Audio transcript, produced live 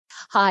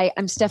Hi,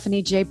 I'm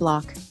Stephanie J.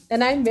 Block.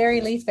 And I'm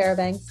Mary Lee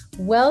Fairbanks.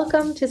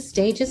 Welcome to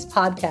Stages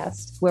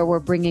Podcast, where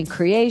we're bringing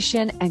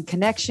creation and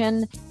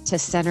connection to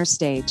center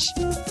stage.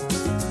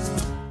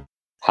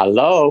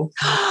 Hello.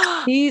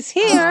 He's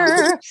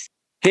here.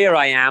 Here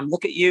I am.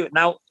 Look at you.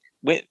 Now,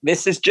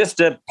 this is just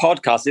a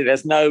podcast.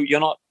 You're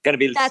not going to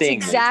be That's seeing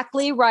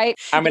exactly me. Right.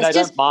 I mean,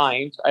 don't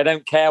mind. I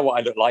don't care what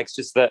I look like. It's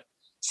just that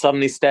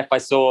suddenly, Steph, I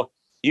saw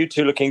you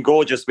two looking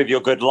gorgeous with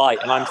your good light,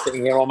 and I'm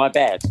sitting here on my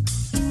bed.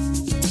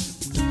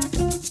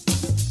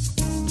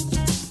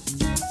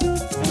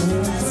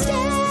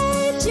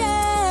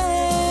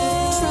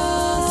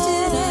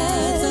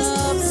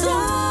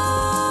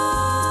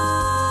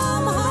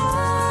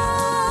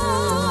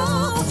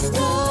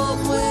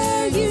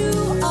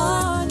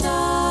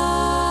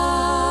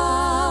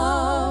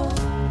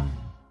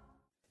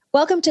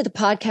 Welcome to the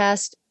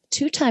podcast.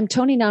 Two-time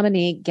Tony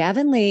nominee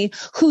Gavin Lee,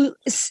 who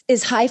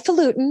is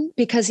highfalutin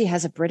because he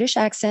has a British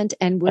accent,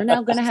 and we're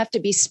now going to have to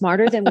be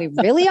smarter than we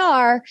really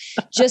are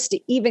just to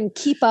even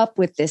keep up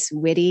with this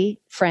witty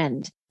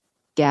friend.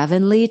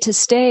 Gavin Lee to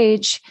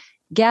stage.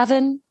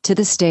 Gavin to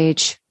the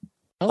stage.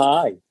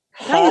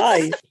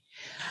 Hi.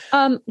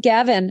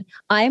 Gavin,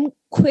 I'm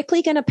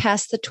quickly going to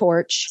pass the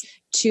torch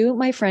to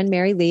my friend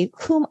Mary Lee,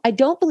 whom I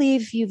don't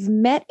believe you've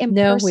met in person.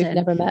 No, we've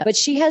never met. But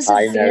she has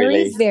a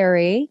very,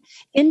 very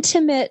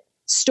intimate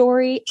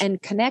story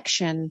and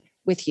connection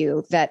with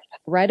you that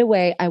right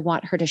away I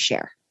want her to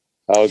share.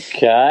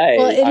 Okay.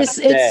 Well,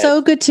 it's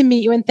so good to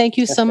meet you, and thank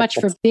you so much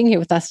for being here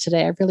with us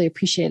today. I really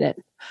appreciate it.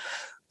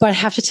 But I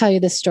have to tell you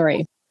this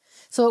story.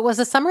 So it was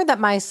the summer that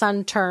my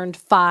son turned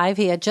 5.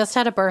 He had just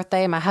had a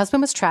birthday. My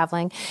husband was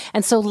traveling.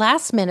 And so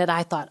last minute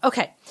I thought,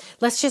 okay,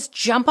 let's just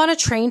jump on a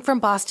train from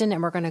Boston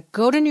and we're going to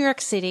go to New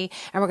York City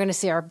and we're going to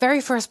see our very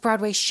first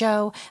Broadway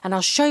show. And I'll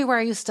show you where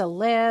I used to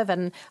live.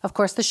 And of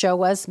course the show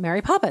was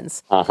Mary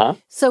Poppins. Uh-huh.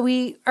 So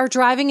we are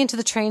driving into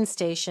the train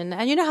station,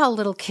 and you know how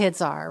little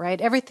kids are, right?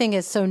 Everything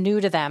is so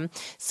new to them.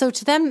 So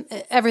to them,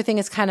 everything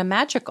is kind of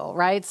magical,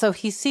 right? So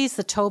he sees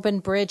the Tobin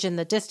Bridge in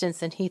the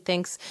distance and he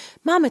thinks,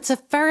 Mom, it's a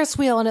Ferris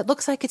wheel and it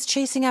looks like it's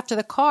chasing after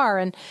the car.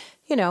 And,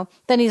 you know,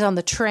 then he's on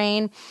the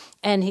train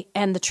and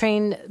the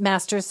train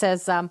master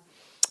says,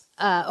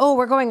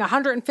 we're going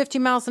 150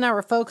 miles an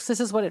hour, folks.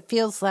 This is what it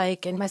feels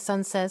like. And my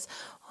son says,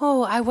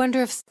 oh, I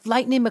wonder if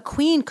Lightning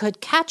McQueen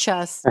could catch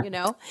us, you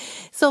know?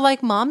 So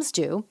like moms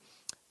do,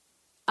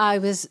 I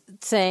was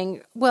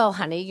saying, well,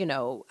 honey, you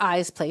know,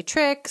 eyes play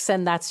tricks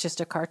and that's just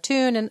a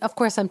cartoon. And of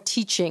course I'm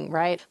teaching,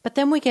 right? But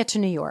then we get to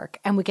New York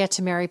and we get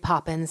to Mary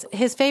Poppins.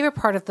 His favorite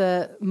part of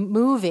the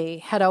movie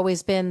had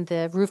always been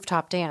the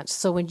rooftop dance.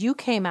 So when you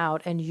came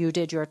out and you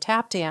did your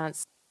tap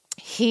dance,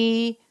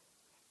 he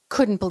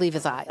couldn't believe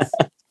his eyes.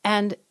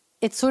 And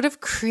it sort of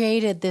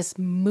created this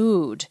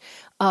mood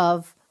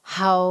of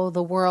how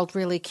the world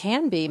really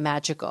can be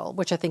magical,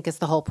 which I think is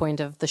the whole point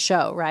of the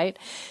show, right?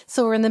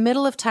 So we're in the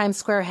middle of Times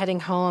Square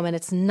heading home, and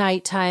it's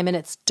nighttime and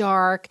it's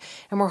dark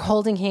and we're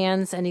holding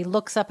hands, and he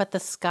looks up at the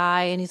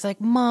sky and he's like,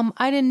 Mom,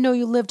 I didn't know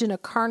you lived in a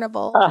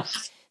carnival.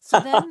 So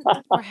then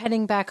we're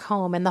heading back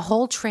home, and the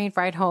whole train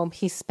ride home,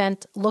 he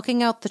spent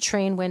looking out the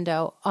train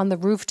window on the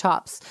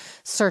rooftops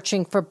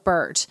searching for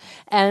Bert.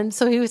 And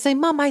so he would say,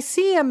 Mom, I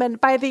see him. And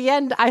by the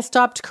end, I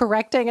stopped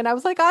correcting and I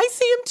was like, I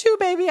see him too,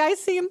 baby. I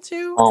see him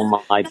too.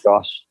 Oh my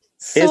gosh.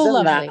 So Isn't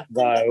lovely. that,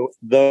 though,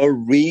 the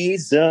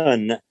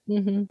reason,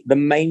 the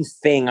main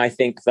thing I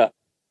think that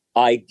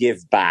I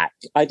give back?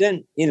 I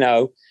don't,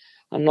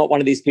 I'm not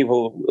one of these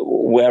people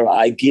where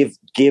I give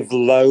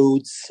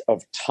loads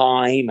of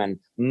time and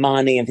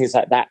money and things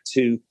like that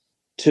to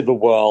the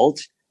world.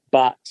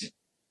 But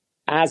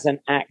as an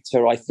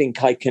actor, I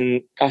think I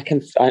can,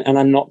 and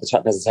I'm not the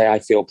type person to say I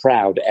feel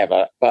proud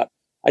ever, but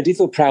I do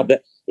feel proud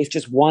that if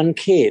just one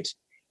kid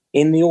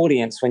in the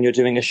audience when you're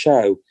doing a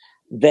show,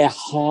 their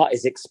heart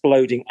is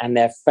exploding and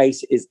their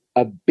face is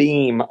a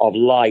beam of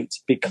light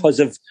because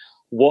of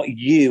what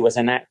you as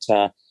an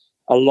actor,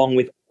 along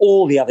with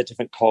all the other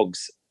different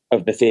cogs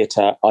of the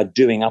theatre, are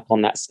doing up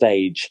on that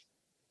stage,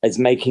 is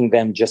making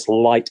them just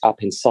light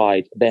up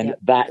inside, then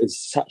that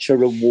is such a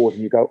reward.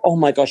 And you go, oh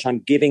my gosh, I'm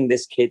giving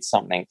this kid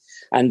something.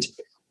 And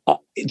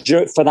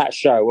for that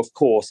show, of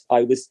course,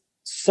 I was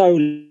so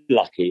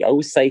lucky. I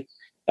always say,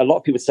 a lot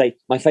of people say,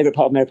 my favorite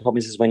part of Mary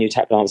Poppins is when you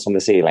tap dance on the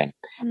ceiling.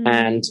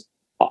 And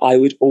I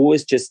would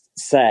always just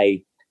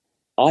say,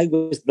 I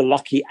was the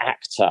lucky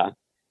actor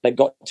that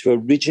got to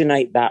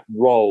originate that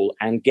role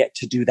and get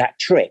to do that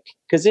trick.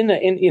 Because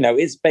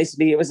it's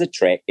basically, it was a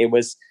trick. It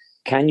was,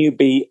 can you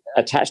be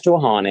attached to a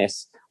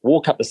harness,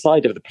 walk up the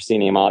side of the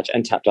proscenium arch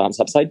and tap dance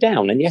upside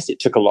down? And yes, it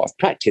took a lot of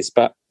practice,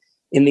 but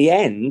in the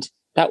end,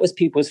 that was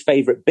people's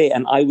favorite bit.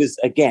 And I was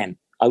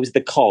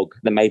the cog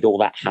that made all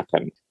that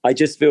happen. I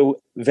just feel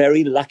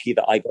very lucky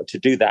that I got to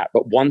do that.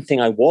 But one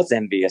thing I was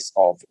envious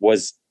of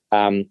was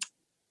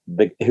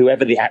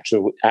whoever the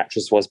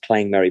actress was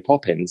playing Mary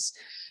Poppins.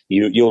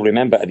 You'll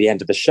remember at the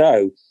end of the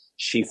show,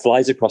 she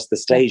flies across the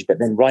stage, but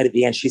then right at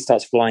the end, she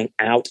starts flying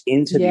out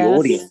into the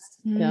audience.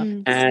 Yeah.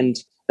 And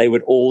they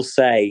would all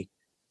say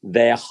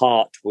their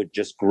heart would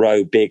just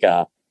grow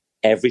bigger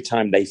every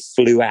time they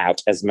flew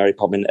out as Mary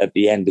Poppins at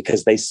the end,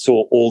 because they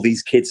saw all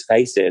these kids'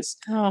 faces,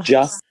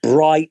 just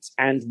bright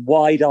and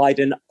wide-eyed.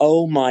 And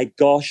oh my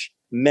gosh,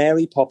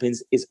 Mary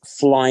Poppins is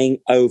flying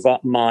over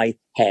my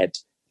head.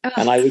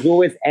 And I was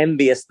always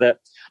envious that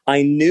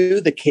I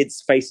knew the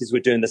kids' faces were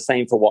doing the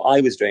same for what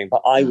I was doing,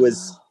 but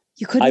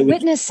you couldn't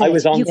witness it. I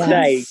was on you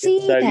stage,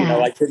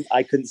 so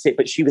I couldn't see it.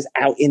 But she was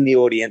out in the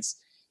audience,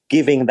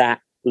 giving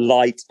that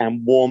light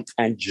and warmth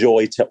and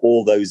joy to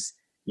all those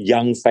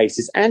young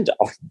faces and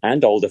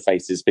older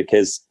faces,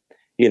 because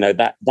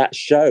that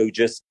show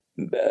just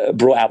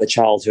brought out the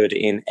childhood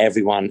in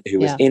everyone who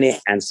was in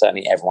it, and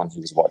certainly everyone who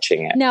was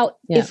watching it. Now,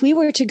 if we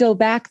were to go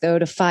back though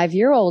to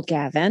 5-year-old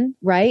Gavin,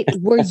 right?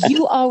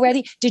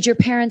 Did your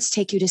parents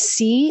take you to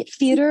see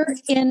theater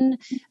in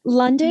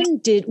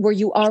London? Were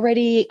you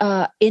already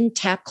in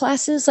tap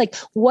classes? Like,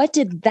 what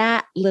did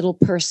that little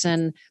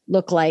person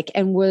look like?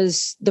 And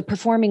was the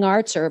performing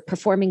arts or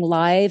performing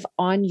live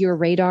on your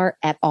radar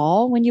at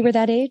all when you were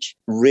that age?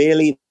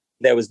 Really,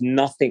 there was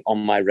nothing on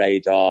my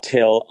radar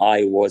till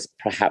I was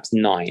perhaps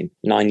 9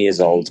 years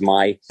old.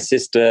 My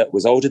sister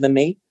was older than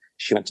me.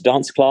 She went to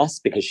dance class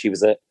because she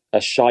was a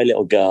shy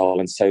little girl.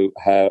 And so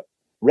her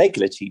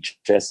regular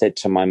teacher said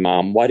to my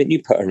mum, why don't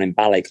you put her in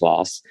ballet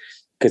class?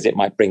 Because it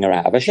might bring her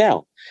out of her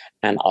shell.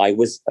 And I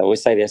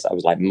always say this, I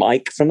was like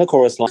Mike from the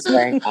chorus line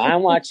saying,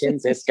 I'm watching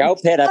Cisco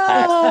Pitter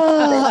Pat.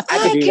 I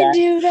can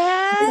do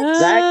that.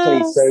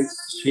 Exactly. So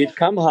she'd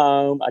come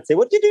home. I'd say,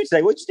 what did you do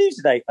today? What did you do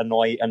today?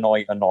 Annoy.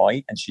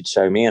 And she'd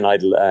show me and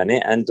I'd learn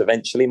it. And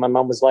eventually my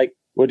mum was like,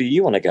 where do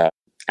you want to go?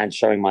 And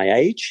showing my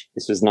age,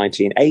 this was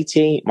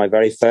 1980. My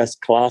very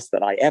first class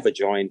that I ever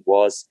joined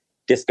was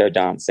disco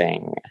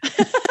dancing.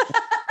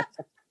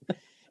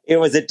 It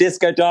was a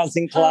disco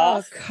dancing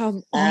class. Oh,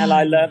 come on. And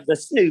I learned the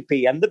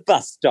Snoopy and the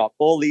bus stop,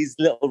 all these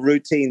little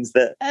routines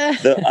that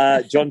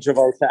John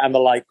Travolta and the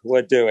like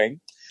were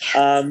doing.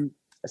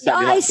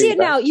 I see it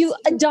now.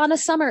 Donna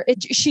Summer,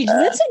 she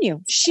lives in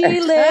you. She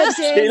lives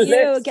in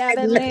you,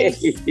 Gavin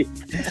Lee.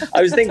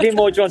 I was thinking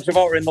more John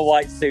Travolta in the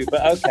white suit,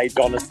 but okay,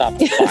 Donna Summer,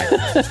 fine.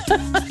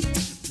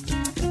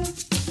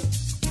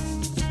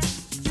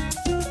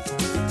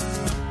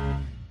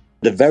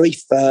 The very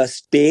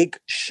first big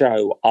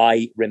show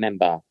I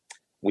remember,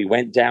 we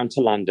went down to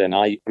London.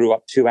 I grew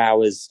up 2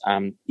 hours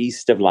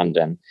east of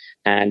London.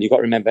 And you've got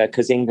to remember,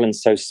 because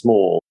England's so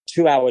small,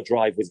 2-hour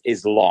drive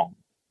is long.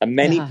 And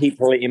many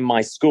people in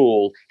my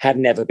school had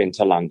never been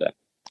to London.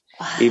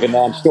 Wow. Even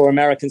though I'm sure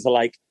Americans are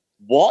like,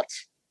 what?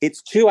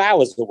 It's 2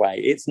 hours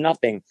away. It's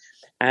nothing.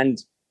 And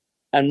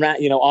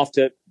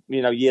after,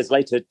 years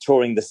later,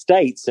 touring the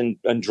States and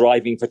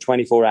driving for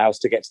 24 hours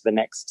to get to the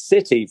next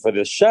city for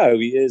the show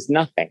is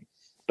nothing.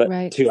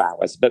 But 2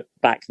 hours. But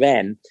back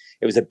then,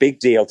 it was a big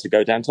deal to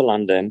go down to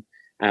London.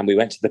 And we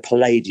went to the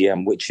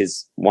Palladium, which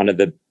is one of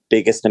the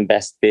biggest and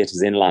best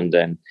theatres in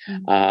London.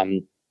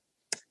 Mm.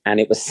 And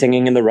it was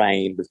Singing in the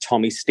Rain with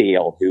Tommy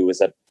Steele, who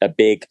was a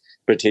big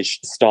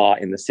British star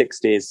in the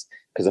 60s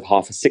because of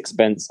Half a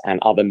Sixpence and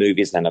other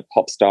movies, and a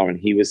pop star. And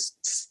he was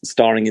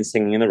starring in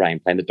Singing in the Rain,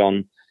 playing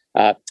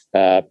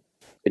the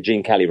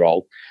Gene Kelly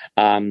role.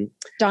 Don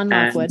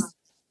Lockwood.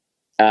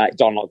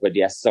 Don Lockwood,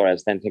 yes. Sorry, I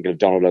was then thinking of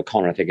Donald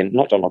O'Connor.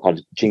 Not Don O'Connor,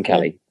 Gene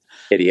Kelly.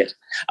 Idiot.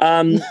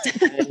 And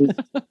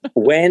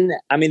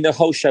the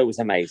whole show was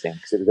amazing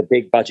because it was a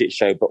big budget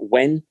show. But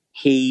when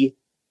he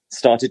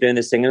started doing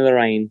the Singing in the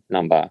Rain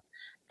number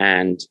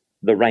and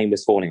the rain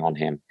was falling on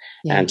him,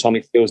 and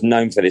Tommy Steele was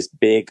known for this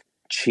big,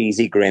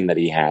 cheesy grin that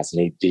he has.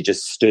 And he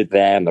just stood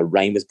there and the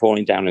rain was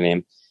pouring down on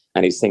him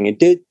and he's singing,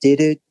 do, do,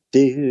 do,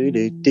 do,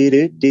 do,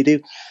 do, do, do.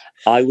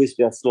 I was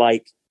just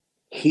like,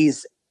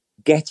 he's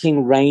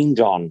getting rained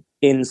on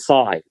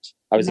inside.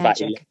 I was about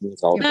 11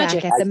 years old.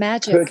 Magic. The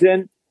magic. I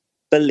couldn't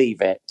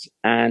believe it.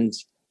 And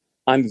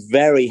I'm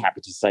very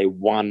happy to say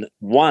one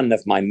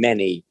of my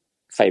many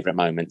favorite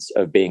moments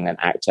of being an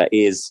actor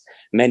is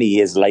many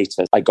years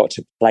later, I got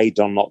to play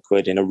Don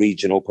Lockwood in a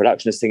regional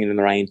production of Singing in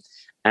the Rain.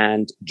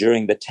 And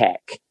during the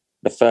tech,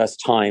 the first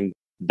time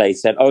they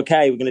said,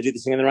 okay, we're going to do the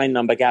Singing in the Rain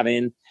number,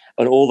 Gavin.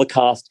 And all the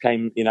cast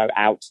came,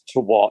 out to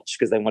watch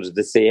because they wanted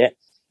to see it.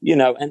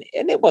 And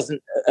it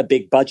wasn't a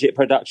big budget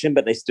production,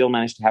 but they still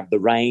managed to have the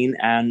rain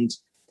and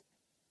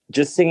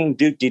just singing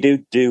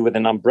do with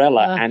an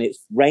umbrella. And it's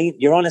rain.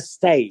 You're on a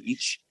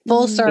stage,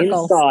 full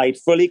circle, inside,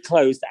 fully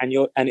closed, and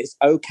it's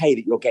okay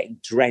that you're getting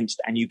drenched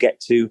and you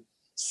get to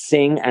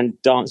sing and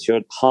dance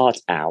your heart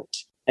out.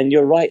 And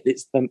you're right.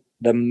 It's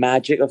the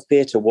magic of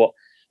theatre. What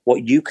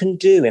you can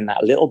do in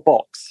that little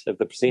box of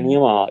the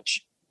proscenium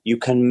arch, you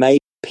can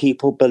make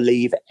people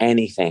believe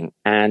anything.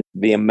 And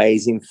the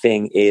amazing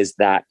thing is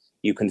that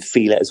you can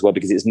feel it as well,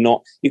 because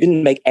you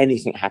can make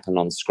anything happen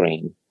on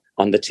screen,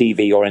 on the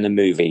TV or in a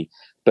movie,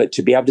 but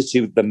to be able to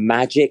do the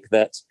magic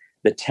that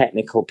the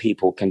technical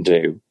people can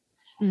do.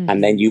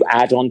 And then you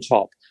add on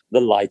top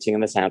the lighting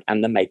and the sound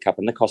and the makeup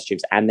and the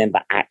costumes, and then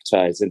the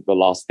actor is the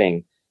last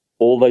thing.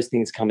 All those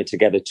things coming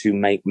together to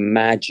make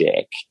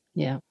magic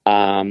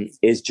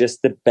is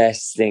just the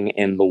best thing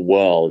in the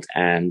world.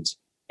 And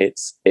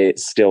it's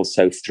still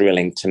so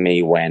thrilling to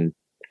me when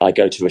I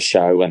go to a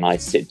show and I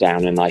sit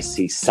down and I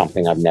see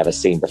something I've never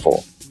seen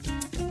before.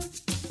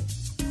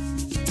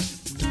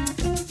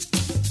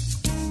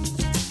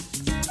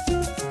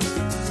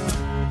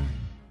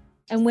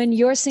 And when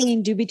you're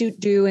singing Doobie Doo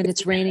Doo and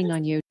it's raining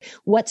on you,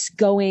 what's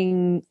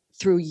going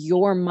through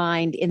your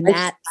mind in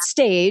that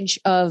stage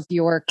of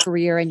your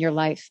career and your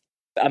life?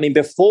 I mean,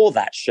 before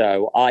that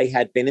show, I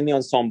had been in the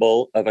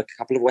ensemble of a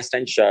couple of West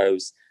End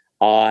shows.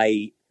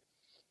 I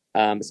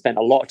spent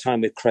a lot of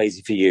time with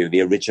Crazy for You,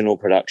 the original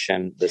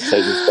production, the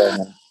Susan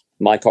Stoner,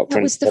 Mike Cochran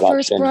That was the production.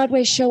 first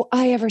Broadway show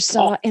I ever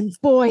saw. And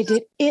boy,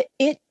 did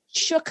it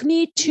shook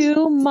me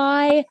to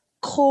my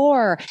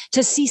core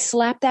to see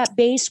Slap That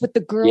Bass with the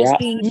girls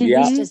being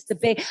used as the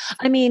bass.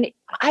 I mean,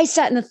 I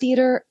sat in the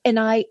theater and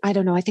I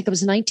don't know, I think I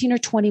was 19 or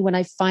 20 when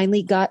I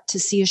finally got to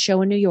see a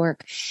show in New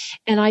York.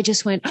 And I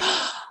just went,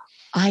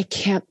 I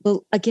can't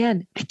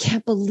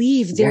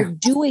believe they're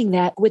doing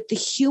that with the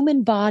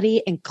human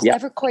body and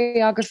clever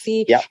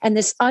choreography and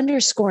this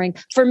underscoring.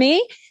 For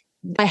me,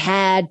 I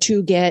had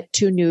to get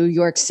to New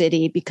York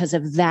City because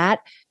of that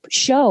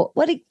show.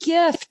 What a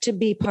gift to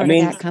be part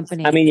of that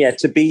company. I mean,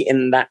 to be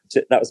in that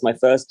was my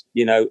first,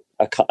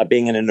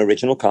 being in an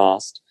original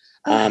cast.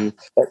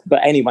 But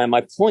anyway,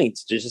 my point,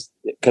 just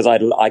because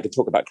I could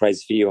talk about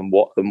Crazy for You and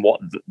what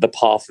the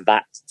path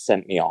that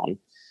sent me on.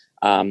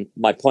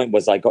 My point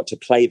was I got to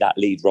play that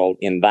lead role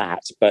in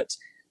that, but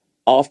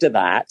after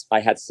that, I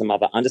had some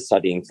other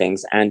understudying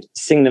things, and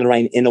Singing in the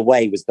Rain, in a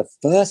way, was the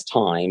first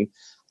time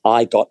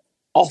I got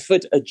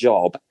offered a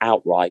job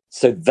outright.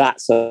 So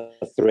that's a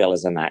thrill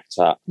as an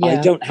actor. Yeah. I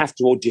don't have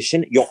to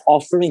audition. You're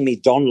offering me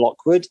Don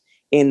Lockwood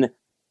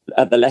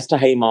at the Leicester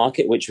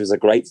Haymarket, which was a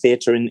great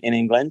theatre in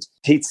England.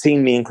 He'd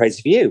seen me in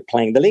Crazy for You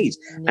playing the lead.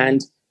 Yeah.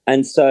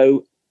 And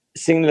so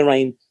Singing in the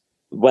Rain,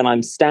 when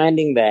I'm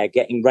standing there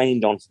getting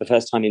rained on for the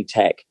first time in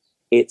tech,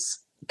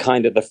 it's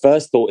kind of the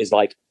first thought is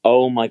like,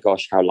 oh my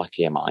gosh, how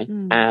lucky am I?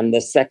 And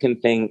the second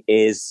thing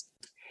is,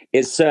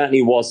 it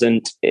certainly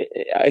wasn't,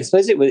 I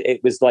suppose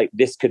it was like,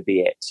 this could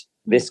be it.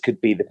 This could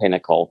be the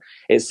pinnacle.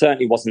 It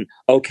certainly wasn't,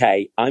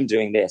 okay, I'm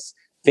doing this.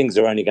 Things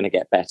are only going to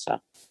get better.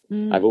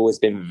 I've always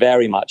been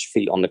very much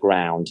feet on the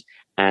ground.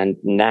 And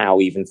now,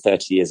 even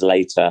 30 years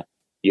later,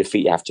 your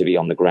feet have to be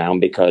on the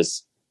ground,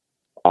 because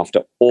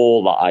after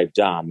all that I've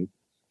done,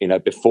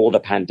 before the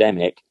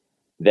pandemic,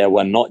 there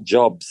were not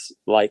jobs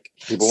like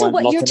people. So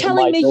what you're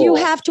telling me, you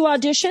have to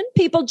audition?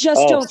 People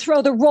just don't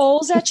throw the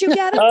roles at you,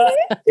 Gavin?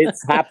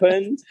 It's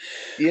happened.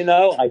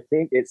 I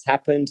think it's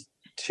happened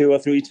 2 or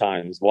 3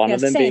 times. One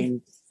of them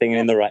being Singing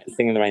in the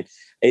Rain.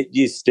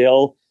 You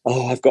still,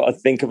 I've got to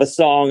think of a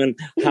song, and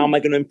how am I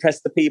going to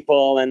impress the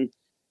people?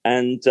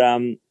 And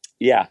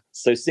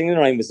so Singing in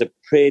the Rain was a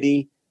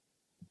pretty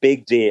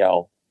big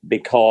deal,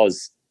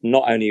 because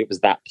not only it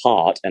was that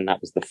part, and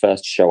that was the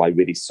first show I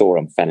really saw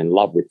and fell in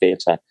love with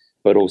theatre,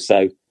 but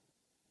also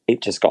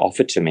it just got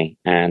offered to me,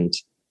 and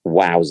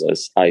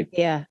wowzers.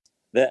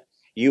 That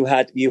you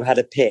had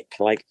a pick,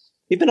 like,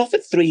 you've been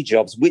offered 3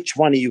 jobs. Which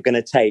one are you going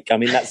to take? I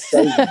mean, that's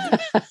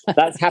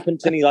happened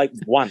to me like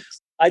once.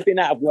 I'd been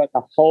out of work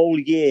a whole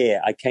year.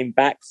 I came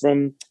back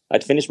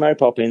I'd finished Mary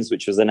Poppins,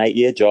 which was an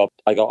 8-year job.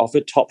 I got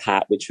offered Top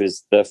Hat, which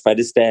was the Fred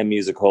Astaire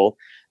musical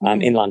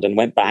in London.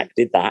 Went back,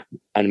 did that,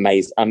 an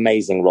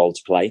amazing role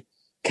to play.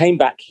 Came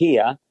back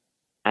here,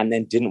 and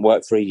then didn't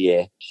work for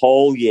a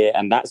whole year.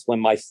 And that's when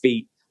my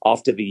feet,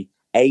 after the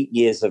 8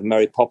 years of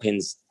Mary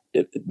Poppins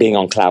being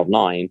on cloud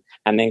 9,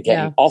 and then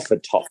getting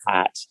offered Top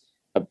Hat,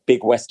 a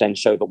big West End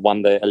show that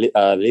won the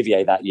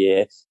Olivier that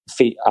year,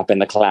 feet up in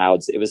the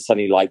clouds, it was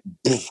suddenly like,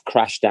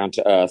 crashed down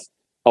to earth.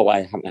 Oh,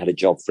 I haven't had a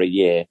job for a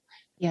year.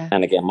 Yeah.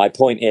 And again, my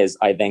point is,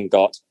 I then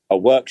got a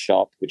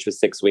workshop, which was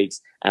 6 weeks,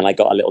 and I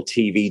got a little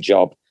TV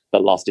job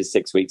that lasted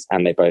 6 weeks,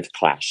 and they both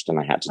clashed, and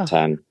I had to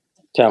turn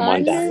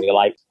mine down. You're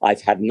like,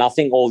 I've had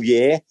nothing all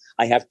year.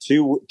 I have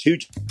two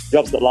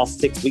jobs that last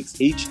 6 weeks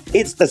each.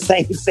 It's the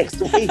same 6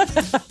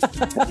 weeks.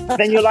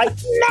 Then you're like,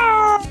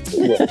 no!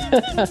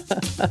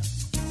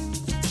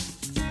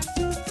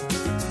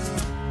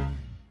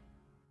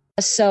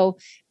 So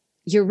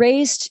you're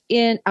raised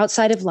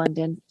outside of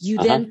London. You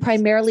then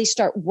primarily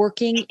start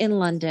working in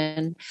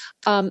London.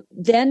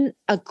 Then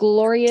a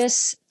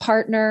glorious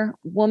partner,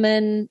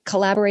 woman,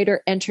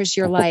 collaborator enters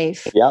your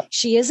life. Yep.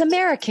 She is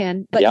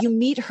American, but you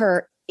meet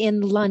her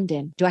in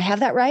London. Do I have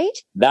that right?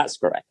 That's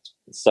correct.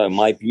 So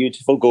my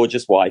beautiful,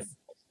 gorgeous wife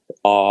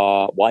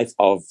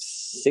of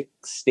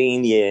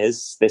 16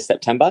 years this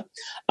September,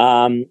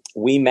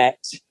 we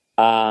met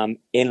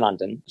in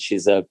London.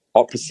 She's an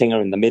opera singer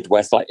in the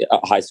Midwest, like at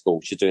high school.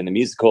 She's doing the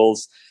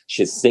musicals.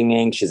 She's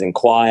singing. She's in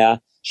choir.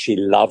 She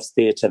loves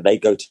theatre. They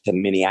go to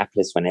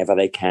Minneapolis whenever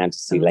they can to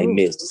see Les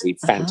Mis, to see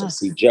Phantom, to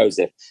see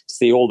Joseph, to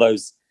see all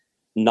those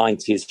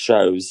 90s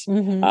shows,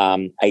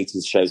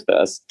 80s shows that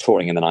are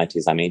touring in the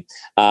 90s, I mean.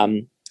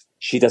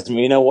 She doesn't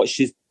really know what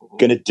she's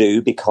going to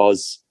do,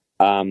 because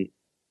in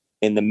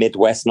the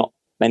Midwest, not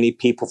many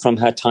people from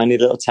her tiny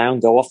little town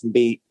go off and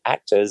be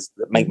actors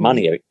that make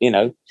money,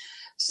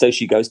 So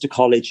she goes to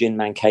college in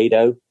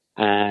Mankato,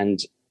 and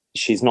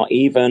she's not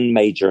even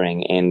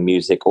majoring in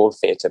music or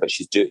theatre, but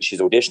she's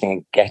auditioning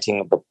and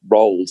getting the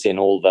roles in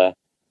all the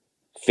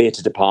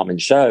theatre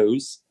department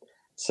shows.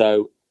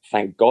 So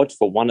thank God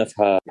for one of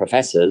her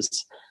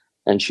professors.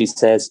 And she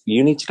says,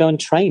 you need to go and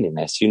train in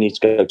this. You need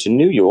to go to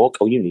New York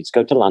or you need to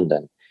go to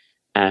London.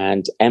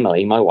 And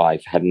Emily, my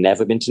wife, had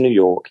never been to New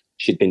York.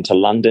 She'd been to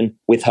London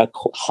with her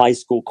high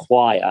school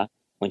choir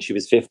when she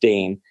was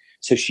 15.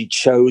 So she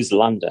chose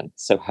London.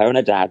 So her and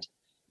her dad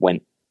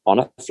went on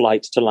a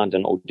flight to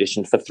London,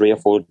 auditioned for 3 or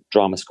 4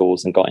 drama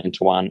schools and got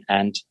into one.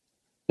 And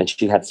then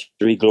she had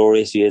 3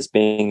 glorious years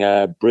being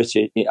an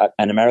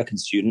American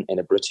student in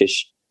a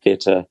British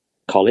theatre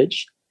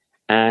college.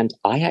 And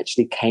I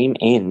actually came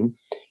in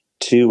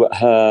to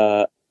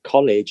her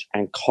college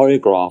and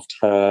choreographed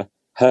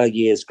her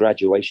year's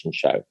graduation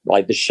show,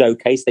 like the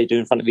showcase they do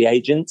in front of the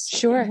agents.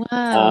 Sure.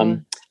 Wow.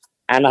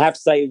 And I have to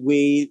say,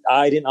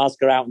 I didn't ask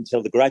her out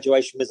until the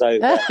graduation was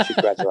over. She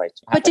graduated.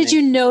 But did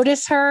you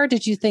notice her?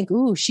 Did you think,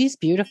 ooh, she's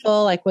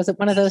beautiful? Like, was it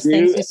one of those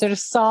things you sort of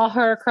saw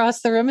her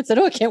across the room and said,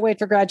 oh, I can't wait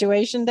for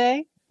graduation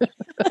day?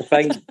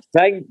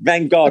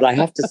 Thank God. I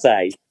have to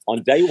say,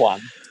 on day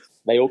one,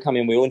 they all come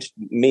in.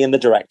 Me and the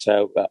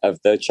director of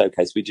the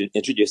showcase, we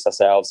introduced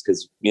ourselves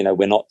because,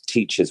 we're not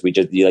teachers.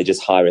 They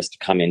just hire us to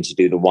come in to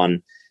do the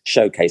one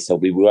showcase. So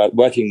we were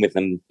working with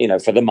them,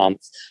 for the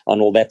month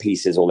on all their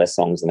pieces, all their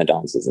songs and their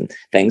dances and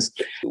things.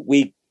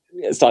 We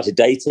started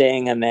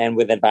dating, and then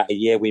within about a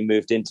year, we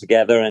moved in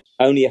together. And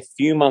only a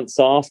few months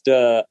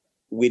after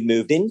we'd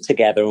moved in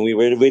together, and we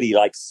were really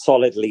like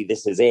solidly,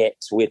 this is it,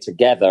 we're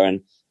together.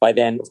 And by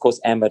then, of course,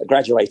 Emma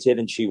graduated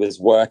and she was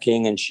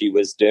working and she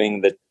was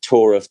doing the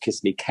tour of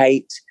Kiss Me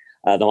Kate,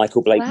 the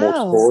Michael Blakemore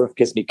tour of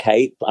Kiss Me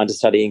Kate,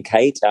 understudying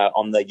Kate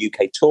on the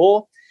UK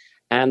tour.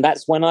 And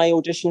that's when I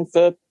auditioned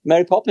for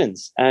Mary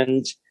Poppins.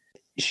 And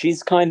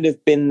she's kind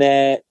of been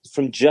there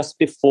from just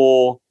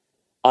before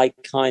I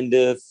kind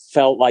of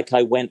felt like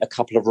I went a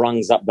couple of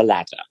rungs up the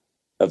ladder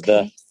of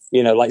the,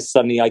 like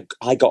suddenly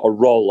I got a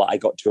role that I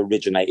got to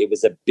originate. It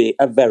was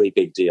a very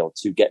big deal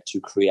to get to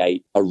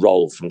create a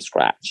role from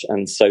scratch.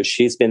 And so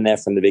she's been there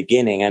from the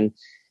beginning. And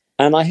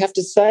I have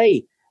to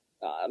say,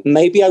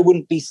 maybe I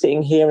wouldn't be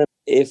sitting here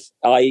if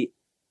I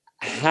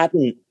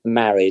hadn't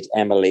married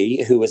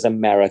Emily, who was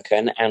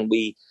American, and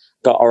we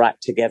got our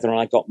act together and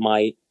I got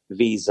my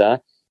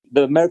visa.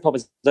 The Mary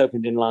Poppins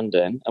opened in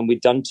London and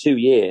we'd done 2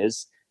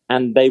 years,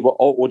 and they were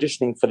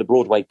auditioning for the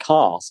Broadway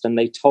cast, and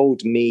they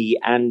told me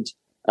and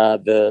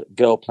the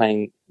girl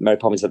playing Mary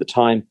Poppins at the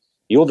time,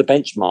 you're the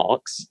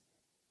benchmarks,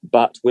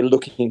 but we're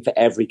looking for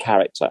every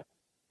character.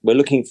 We're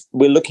looking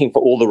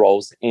for all the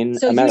roles in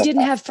America. So you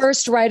didn't have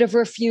first right of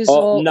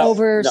refusal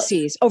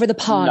overseas, over the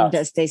pond,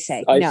 as they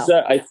say.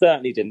 I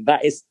certainly didn't.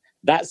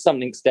 That's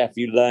something, Steph,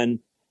 you learn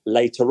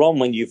later on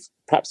when you've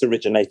perhaps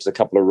originated a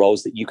couple of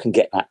roles, that you can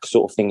get that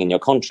sort of thing in your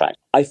contract.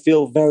 I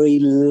feel very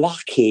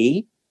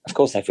lucky. Of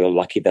course, I feel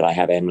lucky that I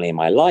have Emily in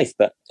my life,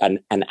 but an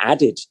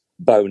added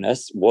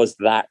bonus was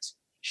that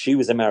she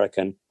was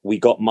American. We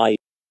got my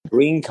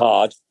green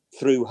card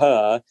through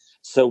her.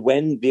 So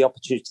when the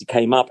opportunity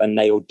came up and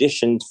they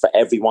auditioned for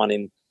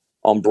everyone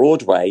on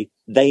Broadway,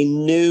 they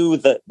knew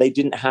that they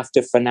didn't have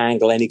to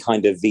finagle any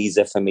kind of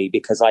visa for me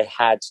because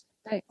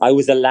I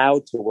was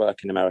allowed to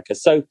work in America.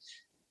 So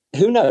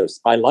who knows?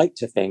 I like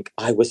to think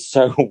I was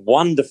so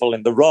wonderful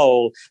in the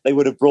role, they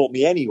would have brought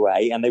me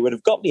anyway and they would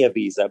have got me a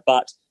visa,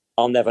 but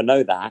I'll never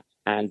know that.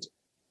 And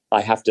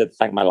I have to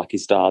thank my lucky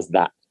stars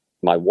that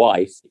my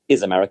wife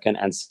is American.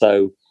 And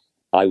so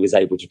I was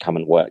able to come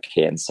and work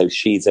here. And so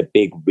she's a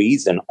big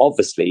reason,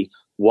 obviously,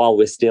 while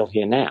we're still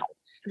here now.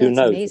 That's who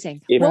knows?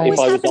 Amazing. What was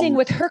happening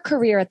with her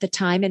career at the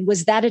time? And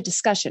was that a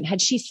discussion?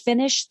 Had she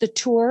finished the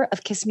tour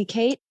of Kiss Me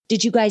Kate?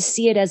 Did you guys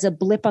see it as a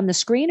blip on the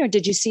screen, or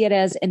did you see it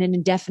as an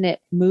indefinite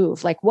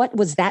move? Like, what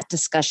was that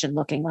discussion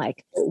looking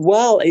like?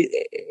 Well,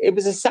 it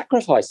was a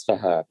sacrifice for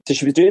her. So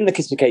she was doing the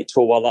Kiss Me Kate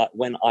tour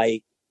when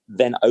I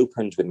then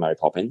opened with Mary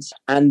Poppins.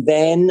 And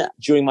then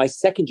during my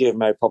second year of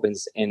Mary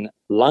Poppins in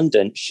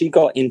London, she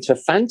got into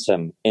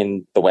Phantom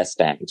in the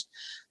West End.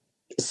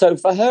 So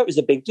for her, it was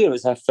a big deal. It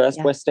was her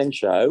first West End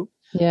show.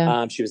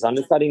 Yeah. She was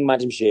understudying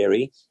Madame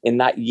Giry. In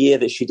that year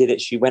that she did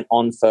it, she went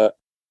on for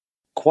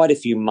quite a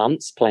few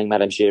months playing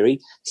Madame Giry.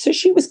 So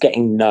she was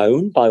getting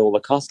known by all the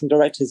casting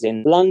directors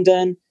in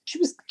London. She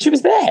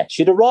was there.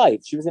 She'd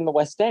arrived. She was in the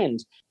West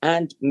End.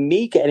 And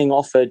me getting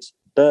offered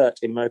Bert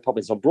in Mary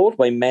Poppins on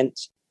Broadway meant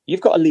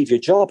you've got to leave your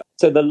job.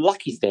 So the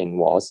lucky thing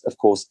was, of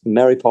course,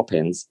 Mary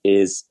Poppins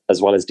is,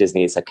 as well as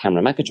Disney, it's a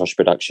Cameron Mackintosh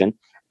production.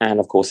 And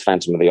of course,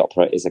 Phantom of the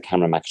Opera is a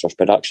Cameron Mackintosh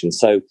production.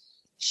 So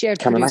shared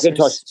Cameron producers.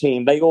 Mackintosh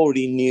team, they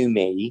already knew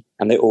me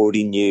and they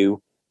already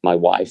knew my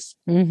wife.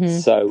 Mm-hmm.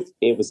 So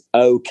it was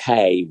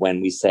okay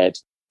when we said,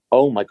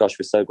 oh my gosh,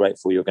 we're so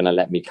grateful you're going to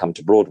let me come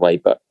to Broadway,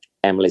 but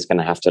Emily's going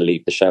to have to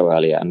leave the show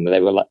earlier. And they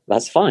were like,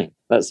 that's fine.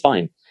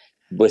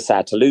 We're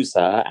sad to lose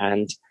her.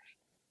 And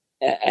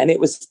it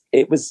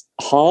was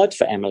hard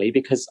for Emily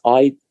because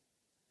I,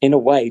 in a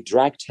way,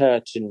 dragged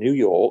her to New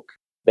York.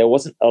 There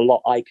wasn't a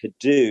lot I could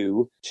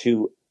do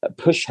to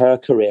push her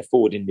career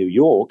forward in New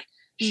York.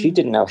 She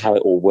didn't know how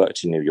it all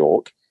worked in New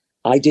York.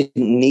 I didn't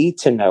need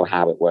to know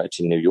how it worked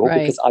in New York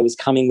because I was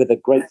coming with a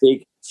great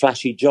big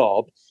flashy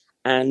job,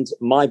 and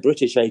my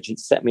British agent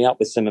set me up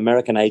with some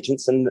American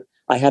agents, and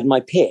I had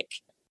my pick.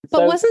 But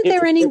so wasn't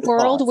there any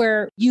world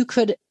where you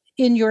could,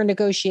 in your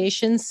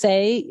negotiations,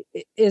 say,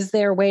 is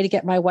there a way to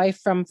get my wife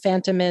from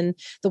Phantom in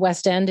the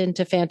West End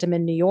into Phantom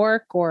in New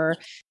York? Or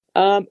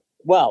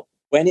well,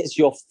 when it's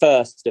your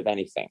first of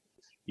anything,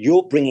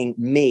 you're bringing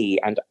me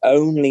and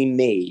only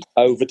me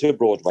over to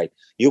Broadway.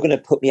 You're going to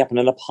put me up in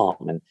an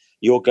apartment.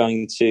 You're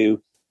going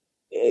to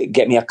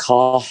get me a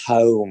car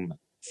home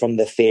from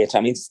the theatre.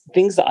 I mean,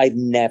 things that I'd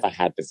never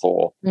had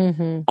before.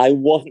 Mm-hmm. I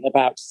wasn't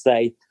about to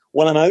say,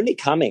 well, I'm only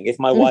coming if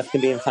my wife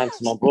can be in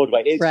Phantom on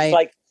Broadway. It's just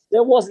like,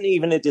 there wasn't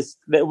even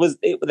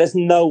there's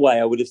no way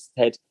I would have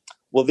said,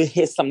 well,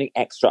 here's something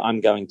extra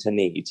I'm going to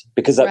need,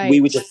 because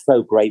we were just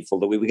so grateful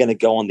that we were going to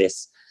go on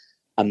this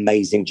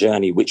amazing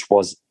journey, which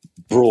was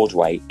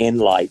Broadway in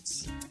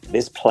lights,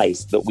 this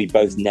place that we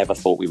both never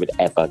thought we would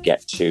ever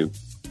get to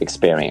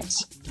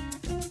experience.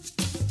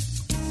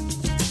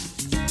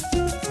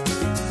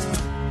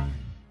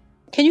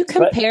 Can you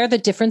compare the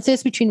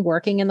differences between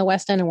working in the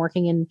West End and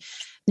working in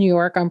New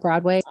York on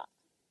Broadway?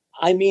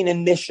 I mean,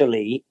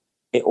 initially,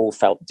 it all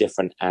felt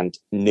different and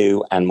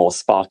new and more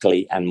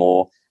sparkly and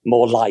more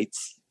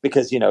lights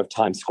because, of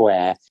Times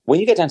Square. When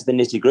you get down to the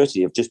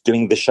nitty-gritty of just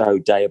doing the show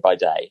day by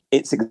day,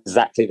 it's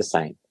exactly the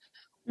same.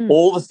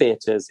 All the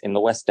theatres in the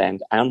West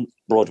End and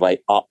Broadway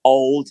are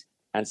old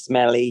and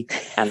smelly,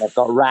 and they've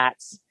got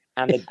rats,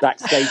 and the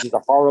backstages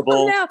are horrible.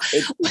 Oh, no.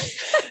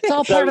 It's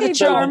all part of the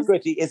charm.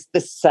 It's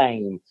the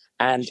same.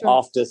 And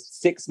after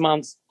 6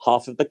 months,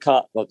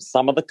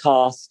 some of the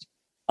cast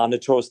are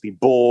notoriously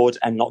bored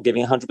and not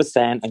giving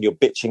 100%, and you're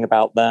bitching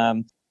about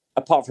them.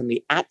 Apart from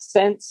the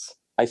accents,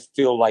 I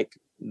feel like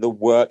the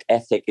work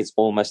ethic is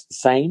almost the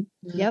same.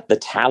 Yep. The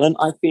talent,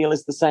 I feel,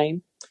 is the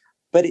same.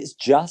 But it's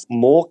just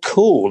more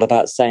cool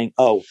about saying,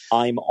 oh,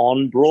 I'm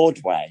on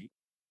Broadway.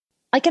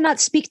 I cannot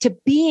speak to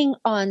being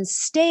on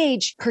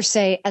stage per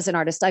se as an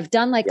artist. I've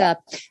done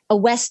a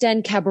West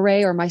End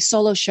cabaret or my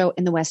solo show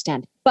in the West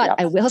End.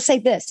 But I will say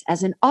this,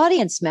 as an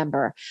audience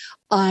member,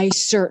 I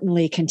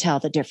certainly can tell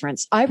the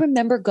difference. I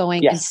remember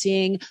going and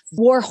seeing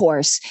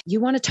Warhorse. You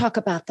want to talk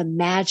about the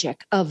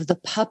magic of the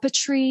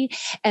puppetry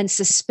and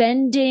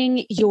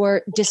suspending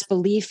your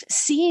disbelief,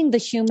 seeing the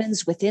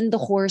humans within the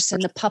horse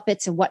and the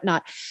puppets and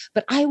whatnot.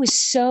 But I was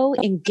so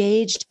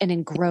engaged and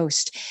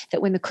engrossed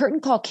that when the curtain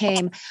call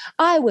came,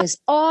 I was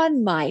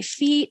on my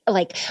feet,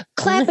 like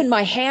clapping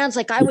my hands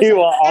like I was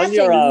on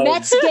your own.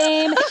 Mets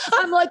game.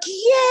 I'm like,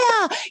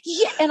 yeah.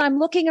 And I'm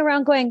looking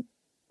around going,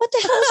 what the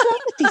hell is wrong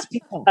with these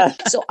people?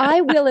 So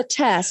I will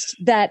attest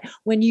that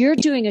when you're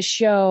doing a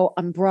show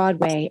on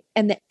Broadway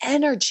and the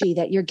energy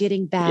that you're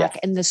getting back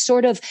and the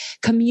sort of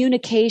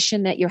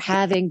communication that you're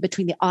having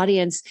between the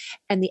audience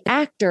and the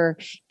actor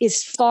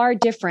is far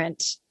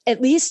different.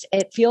 At least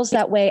it feels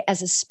that way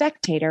as a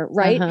spectator,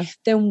 right?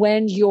 Than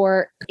when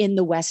you're in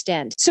the West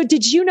End. So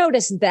did you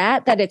notice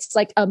that it's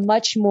like a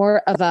much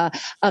more of a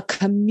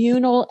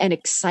communal and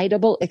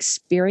excitable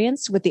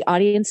experience with the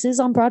audiences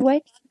on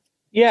Broadway?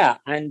 Yeah.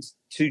 And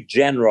to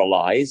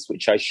generalize,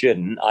 which I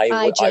shouldn't. I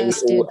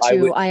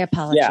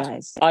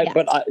apologize.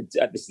 But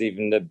this is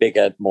even a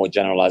bigger, more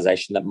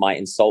generalization that might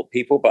insult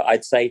people. But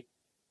I'd say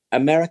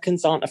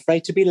Americans aren't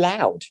afraid to be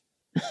loud.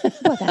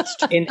 Well, that's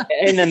true.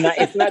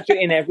 It's not true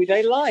in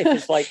everyday life.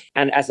 It's like,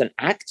 and as an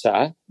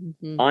actor,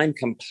 I'm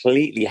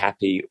completely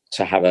happy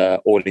to have an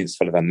audience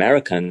full of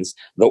Americans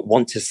that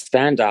want to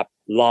stand up,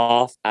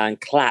 laugh, and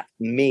clap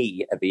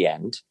me at the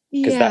end.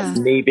 Because that's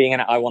me being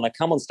I want to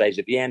come on stage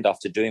at the end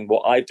after doing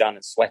what I've done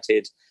and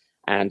sweated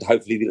and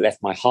hopefully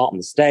left my heart on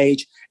the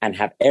stage and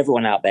have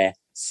everyone out there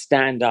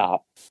stand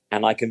up,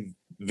 and I can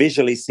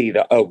visually see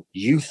that, oh,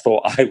 you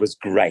thought I was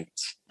great.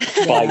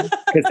 Because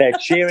they're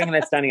cheering and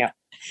they're standing up.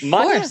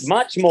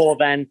 Much more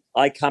than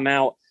I come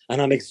out and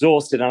I'm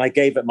exhausted and I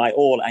gave it my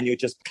all and you're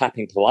just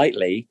clapping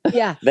politely.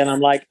 Yeah. Then I'm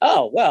like,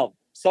 oh, well,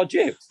 sod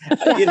you.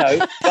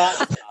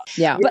 But...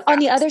 Yeah. But on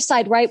the other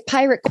side, right?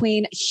 Pirate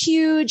Queen,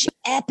 huge,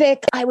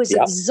 epic. I was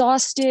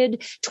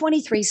exhausted.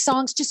 23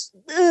 songs. Just,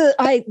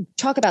 I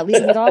talk about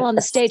leaving it all on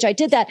the stage. I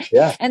did that.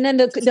 Yeah. And then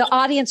the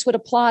audience would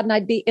applaud and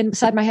I'd be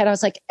inside my head. I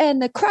was like,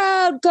 and the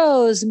crowd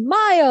goes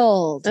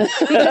mild.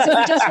 Because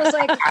it just was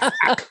like,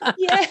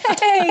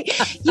 yay,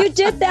 you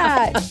did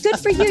that. Good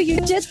for you.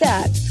 You did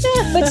that.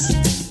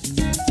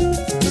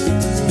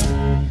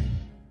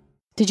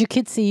 Did your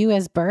kids see you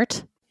as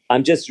Bert? I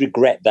just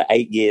regret that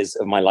 8 years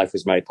of my life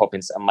was Mary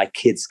Poppins and my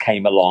kids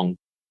came along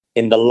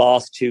in the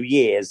last 2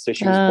 years. So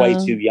she was way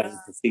too young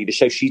to see the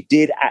show. She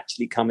did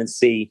actually come and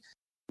see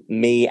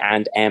me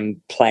and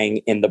Em playing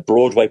in the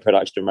Broadway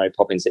production of Mary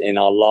Poppins in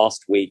our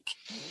last week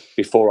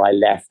before I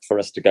left for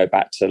us to go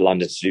back to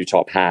London to do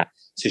Top Hat.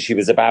 So she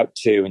was about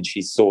 2 and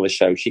she saw the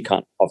show. She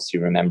can't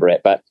obviously remember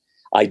it, but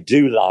I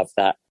do love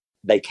that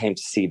they came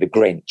to see the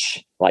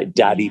Grinch, like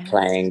Daddy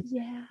playing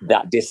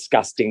that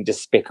disgusting,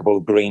 despicable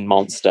green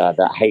monster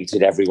that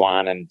hated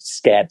everyone and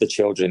scared the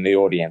children in the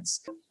audience.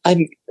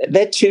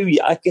 they're too.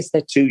 I guess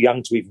they're too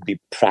young to even be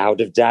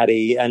proud of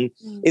Daddy, and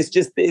it's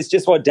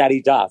just what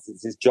Daddy does.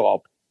 It's his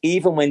job.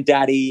 Even when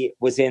Daddy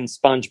was in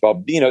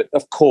SpongeBob,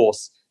 of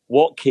course,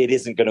 what kid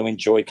isn't going to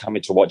enjoy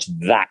coming to watch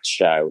that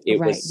show? It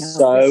was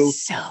so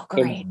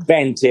great,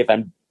 inventive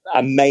and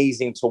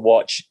amazing to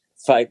watch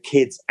for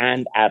kids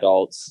and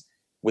adults,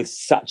 with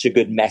such a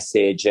good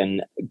message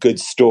and good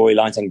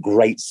storylines and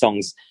great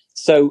songs.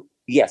 So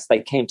yes, they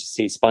came to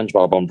see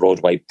SpongeBob on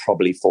Broadway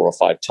probably 4 or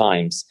 5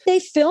 times. They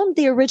filmed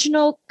the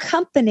original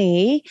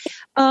company.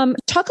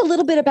 Talk a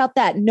little bit about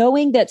that,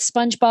 knowing that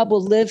SpongeBob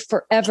will live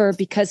forever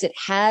because it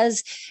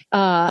has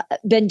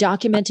been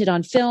documented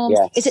on film.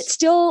 Yes. Is it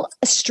still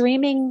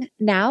streaming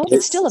now?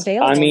 It's still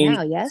available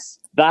now, yes?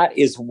 That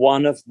is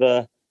one of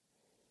the...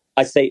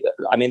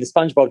 the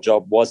SpongeBob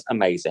job was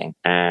amazing.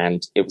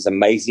 And it was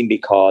amazing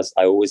because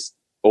I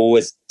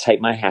always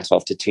take my hat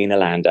off to Tina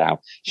Landau.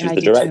 She was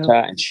the director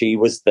and she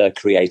was the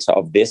creator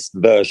of this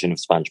version of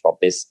SpongeBob,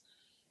 this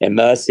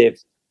immersive,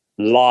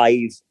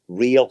 live,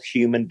 real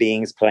human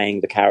beings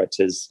playing the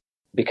characters,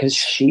 because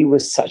she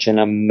was such an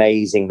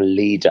amazing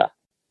leader.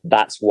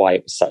 That's why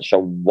it was such a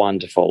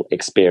wonderful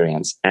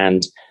experience.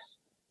 And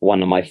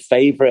one of my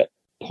favorite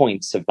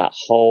points of that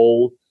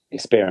whole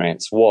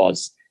experience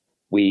was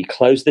we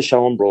closed the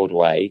show on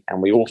Broadway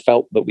and we all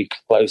felt that we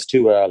closed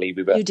too early.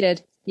 You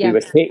did. Yeah.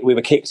 We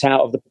were kicked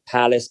out of the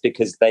palace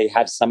because they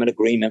had some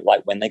agreement,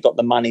 like when they got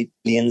the money,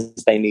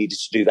 millions they needed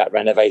to do that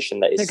renovation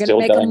that is still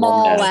going on. They're going to make a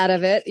mall out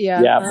of it.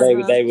 Yeah. Yeah.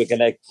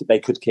 They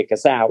could kick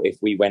us out if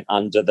we went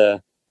under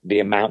the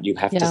amount you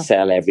have to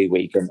sell every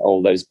week and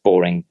all those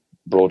boring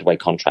Broadway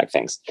contract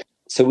things.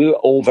 So we were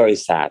all very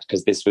sad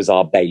because this was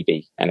our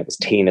baby and it was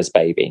Tina's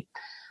baby.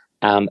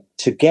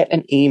 To get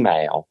an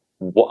email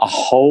a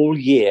whole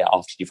year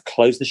after you've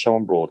closed the show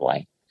on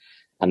Broadway,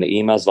 and the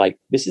email's like,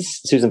 this is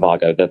Susan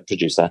Vargo, the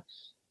producer.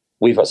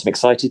 We've got some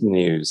exciting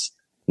news.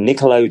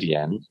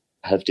 Nickelodeon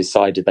have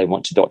decided they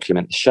want to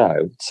document the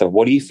show. So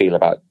what do you feel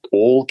about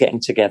all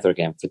getting together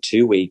again for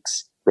 2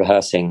 weeks,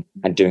 rehearsing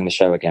and doing the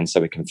show again so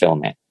we can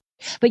film it?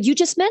 But you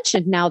just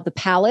mentioned now the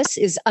palace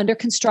is under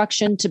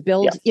construction to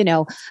build,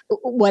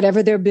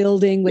 whatever they're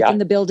building within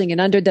the building and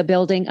under the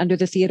building, under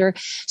the theater.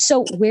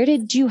 So where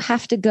did you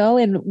have to go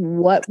and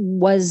what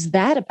was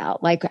that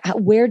about? Like,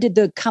 where did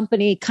the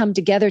company come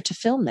together to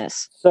film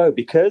this? So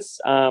because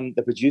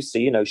the producer,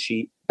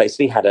 she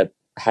basically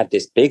had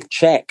this big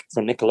check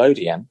from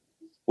Nickelodeon,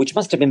 which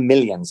must have been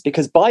millions,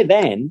 because by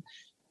then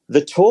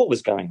the tour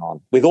was going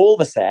on with all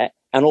the set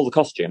and all the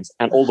costumes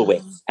and all the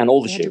wigs and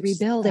all the shoots. To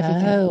rebuild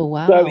everything. Oh,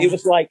 wow. So it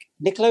was like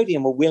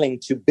Nickelodeon were willing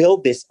to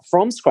build this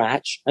from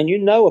scratch. And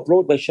a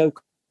Broadway show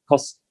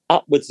costs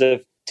upwards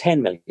of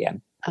 10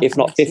 million, if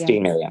not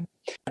 15 million.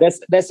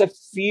 There's a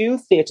few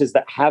theatres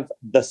that have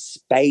the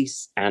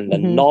space and the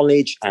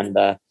knowledge and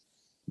the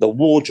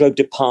wardrobe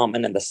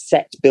department and the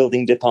set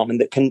building department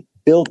that can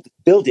build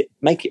it,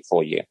 make it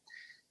for you.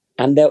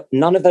 And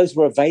none of those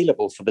were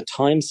available for the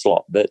time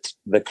slot that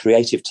the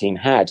creative team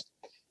had.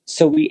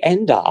 So we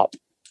end up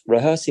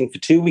rehearsing for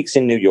 2 weeks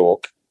in New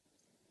York.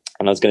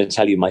 And I was going to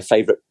tell you my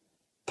favorite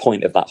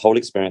point of that whole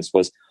experience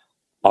was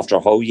after a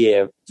whole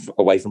year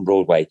away from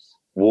Broadway,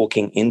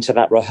 walking into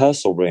that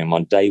rehearsal room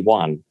on day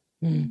one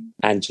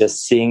and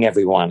just seeing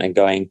everyone and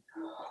going,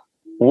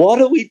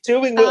 what are we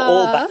doing with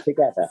all that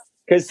together?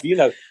 Because,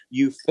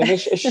 you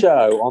finish a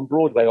show on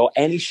Broadway or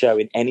any show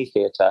in any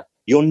theatre,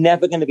 you're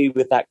never going to be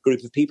with that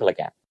group of people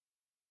again.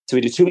 So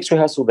we did 2 weeks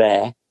rehearsal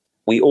there.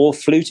 We all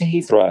flew to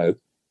Heathrow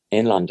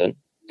in London.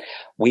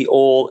 We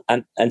all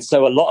and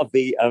so a lot of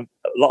the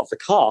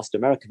cast,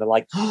 American, are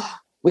like,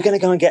 we're going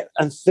to go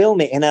and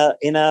film it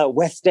in a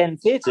West End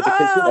theatre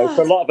because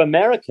for a lot of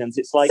Americans,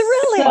 it's like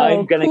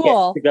I'm going to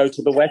get to go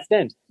to the West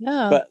End.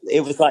 Yeah. But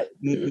it was like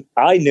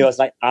I was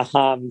like,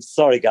 I'm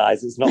sorry,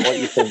 guys, it's not what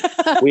you think.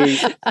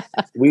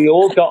 we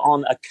all got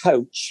on a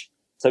coach,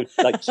 so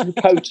like 2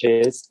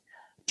 coaches.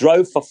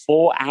 Drove for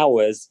 4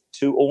 hours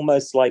to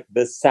almost like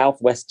the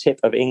southwest tip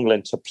of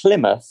England to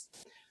Plymouth,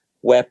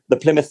 where the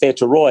Plymouth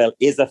Theatre Royal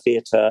is a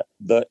theatre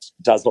that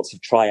does lots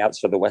of tryouts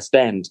for the West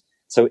End.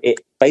 So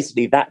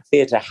that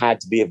theatre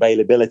had the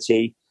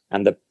availability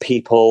and the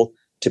people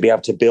to be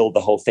able to build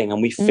the whole thing.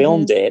 And we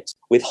filmed it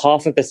with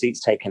half of the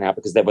seats taken out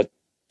because there were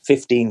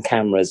 15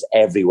 cameras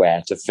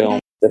everywhere to film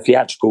the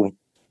theatrical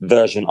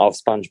version of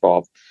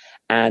SpongeBob.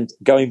 And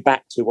going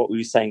back to what we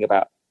were saying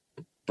about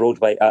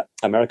Broadway,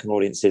 American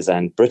audiences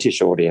and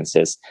British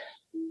audiences,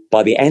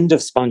 by the end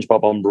of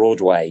SpongeBob on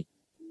Broadway,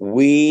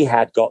 we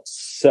had got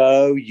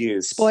so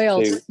used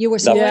to you were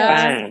the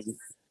fans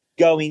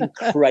going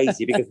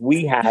crazy because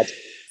we had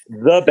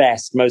the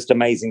best, most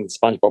amazing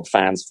SpongeBob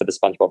fans for the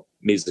SpongeBob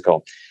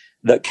musical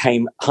that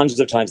came hundreds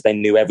of times. They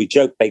knew every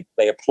joke. They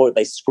applauded.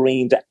 They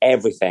screamed at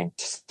everything.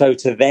 So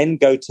to then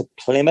go to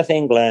Plymouth,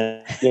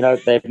 England,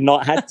 they've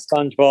not had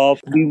SpongeBob.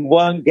 We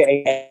weren't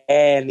getting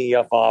any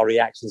of our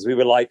reactions. We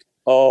were like,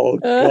 oh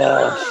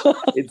gosh,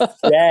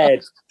 it's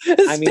dead.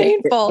 It's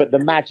painful. But the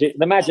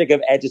magic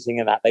of editing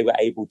and that, they were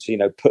able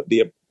to,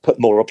 put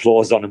more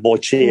applause on and more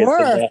cheers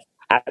than there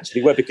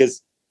actually were,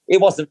 because it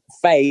wasn't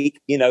fake.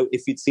 You know,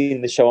 if you'd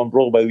seen the show on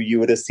Broadway, you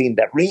would have seen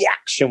that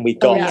reaction we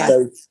got.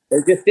 So they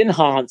just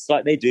enhanced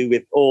like they do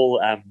with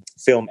all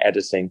film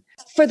editing.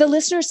 For the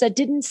listeners that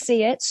didn't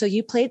see it, so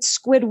you played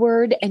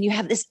Squidward and you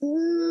have this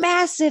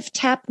massive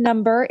tap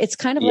number. It's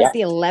kind of like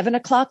the 11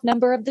 o'clock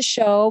number of the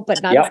show,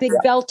 but not a big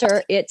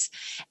belter.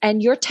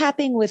 And you're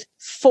tapping with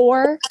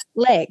 4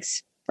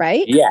 legs,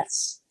 right?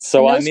 Yes.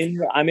 So I'm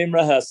in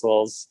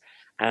rehearsals.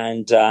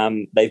 And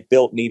they've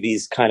built me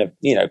these kind of,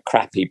 you know,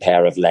 crappy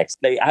pair of legs.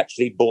 They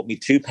actually bought me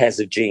 2 pairs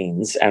of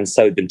jeans and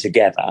sewed them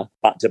together,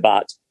 butt to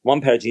butt.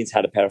 One pair of jeans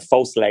had a pair of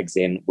false legs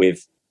in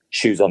with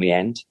shoes on the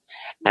end.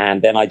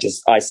 And then I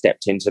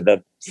stepped into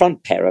the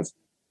front pair of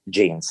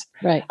jeans.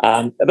 Right.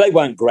 They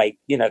weren't great,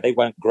 you know, they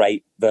weren't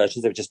great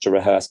versions. They were just to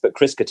rehearse. But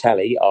Chris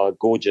Catelli, our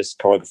gorgeous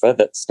choreographer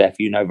that Steph,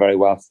 you know very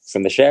well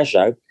from the Cher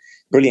show,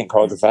 brilliant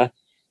choreographer.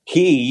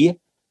 He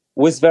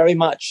was very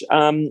much...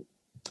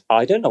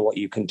 I don't know what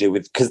you can do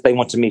with, because they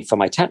wanted me for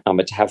my tap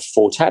number to have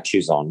 4 tap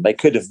shoes on. They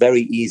could have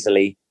very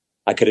easily,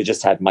 I could have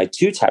just had my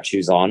 2 tap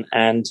shoes on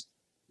and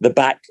the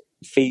back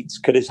feet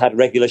could have had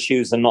regular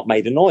shoes and not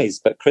made a noise.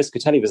 But Chris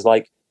Catelli was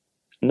like,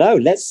 no,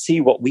 let's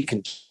see what we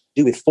can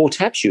do with 4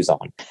 tap shoes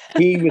on.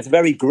 He was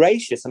very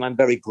gracious, and I'm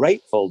very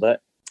grateful that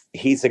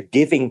he's a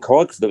giving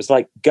choreographer that was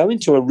like, go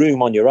into a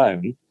room on your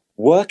own,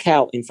 work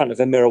out in front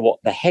of a mirror what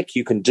the heck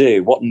you can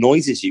do, what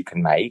noises you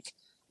can make,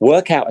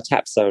 work out a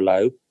tap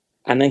solo,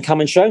 and then come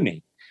and show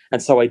me.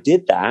 And so I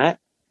did that.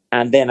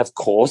 And then, of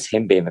course,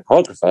 him being the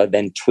choreographer,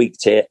 then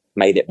tweaked it,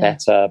 made it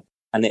better,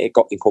 and it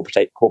got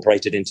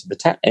incorporated into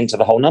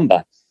the whole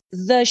number.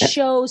 The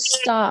show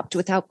stopped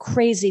with how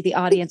crazy the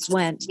audience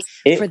went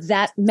for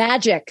that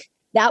magic.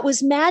 That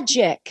was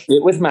magic.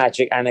 It was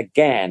magic. And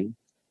again,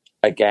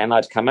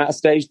 I'd come out a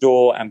stage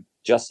door and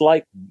just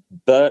like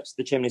Bert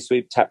the Chimney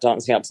Sweep tap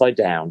dancing upside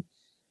down,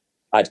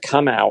 I'd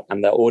come out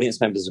and the audience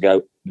members would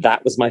go,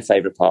 that was my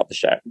favorite part of the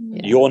show.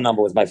 Yeah. Your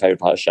number was my favorite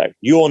part of the show.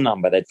 Your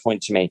number, they'd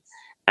point to me.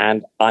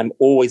 And I'm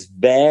always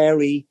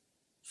very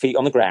feet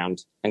on the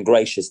ground and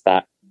gracious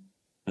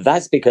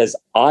that's because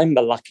I'm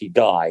the lucky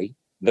guy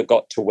that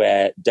got to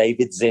wear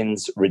David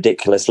Zinn's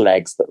ridiculous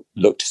legs that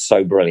looked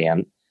so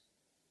brilliant.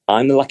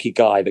 I'm the lucky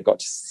guy that got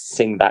to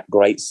sing that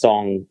great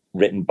song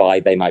written by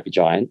They Might Be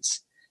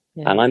Giants.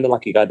 Yeah. And I'm the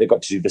lucky guy that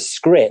got to do the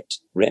script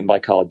written by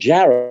Carl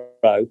Jarrow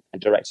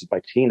and directed by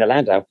Tina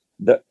Landau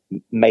that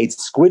made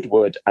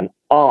Squidward an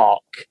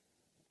arc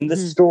in the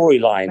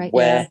storyline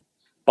where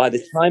by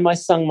the time I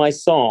sung my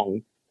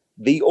song,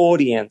 the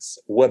audience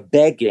were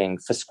begging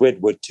for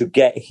Squidward to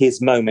get his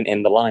moment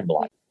in the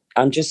limelight.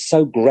 I'm just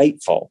so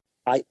grateful.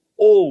 I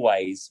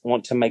always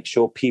want to make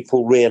sure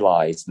people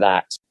realize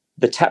that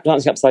the tap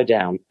dancing upside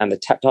down and the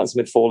tap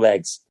dancing with 4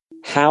 legs,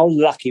 how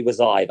lucky was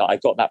I that I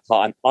got that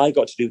part and I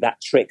got to do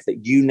that trick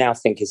that you now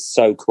think is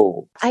so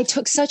cool. I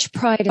took such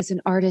pride as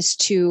an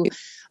artist to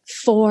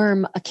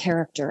form a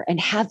character and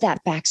have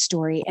that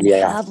backstory and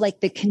have like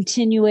the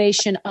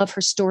continuation of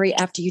her story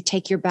after you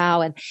take your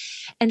bow.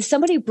 And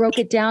somebody broke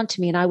it down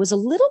to me and I was a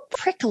little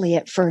prickly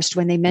at first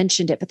when they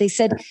mentioned it, but they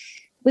said,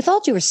 with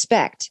all due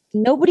respect,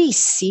 nobody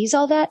sees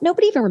all that.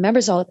 Nobody even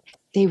remembers all.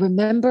 They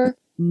remember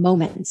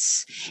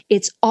moments.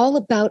 It's all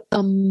about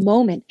a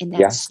moment in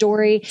that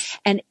story.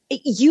 And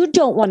you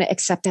don't want to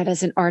accept that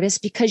as an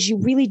artist because you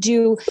really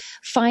do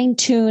fine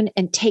tune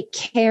and take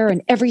care.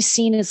 And every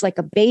scene is like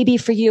a baby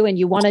for you. And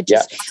you want to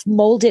just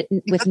mold it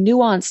with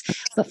nuance.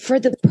 But for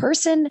the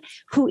person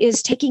who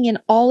is taking in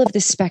all of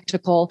this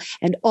spectacle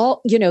and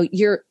all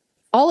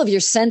of your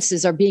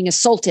senses are being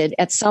assaulted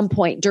at some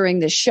point during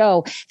the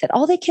show, that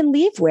all they can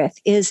leave with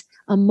is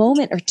a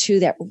moment or two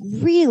that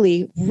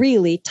really,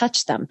 really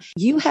touch them.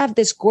 You have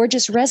this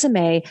gorgeous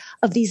resume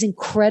of these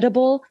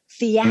incredible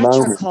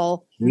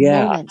theatrical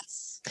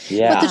moments.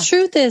 Yeah. But the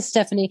truth is,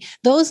 Stephanie,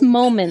 those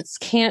moments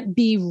can't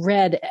be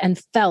read and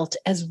felt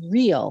as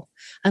real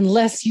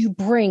unless you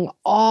bring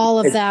all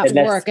of that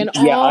work and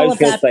all of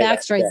that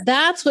backstory.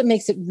 That's what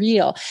makes it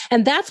real.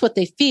 And that's what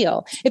they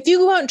feel. If you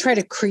go out and try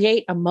to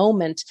create a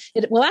moment,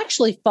 it will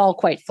actually fall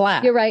quite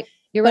flat. You're right.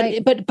 You're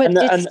right. But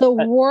it's the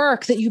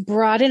work that you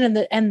brought in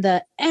and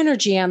the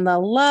energy and the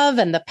love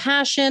and the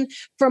passion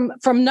from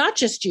not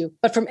just you,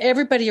 but from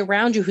everybody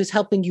around you who's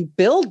helping you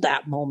build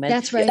that moment.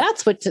 That's right.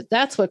 That's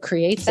what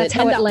creates that's it.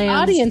 How and it the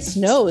lands. Audience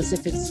knows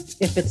if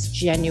it's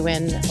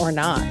genuine or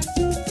not.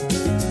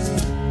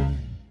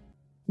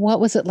 What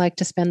was it like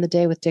to spend the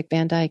day with Dick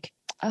Van Dyke?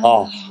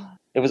 Oh,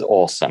 it was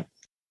awesome.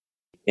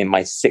 In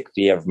my 6th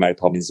year of Mary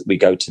Poppins, we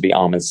go to the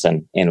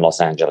Ahmanson in Los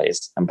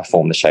Angeles and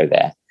perform the show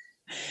there.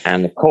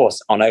 And of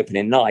course, on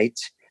opening night,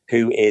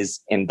 who is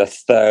in the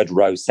 3rd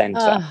row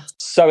center.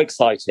 So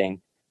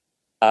exciting.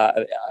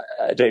 I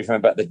don't even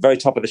remember, at the very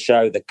top of the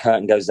show, the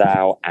curtain goes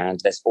out and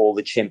there's all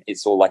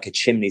it's all like a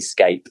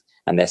chimneyscape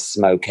and there's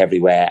smoke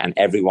everywhere and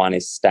everyone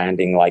is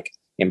standing like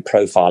in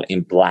profile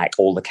in black,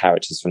 all the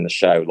characters from the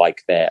show,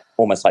 like they're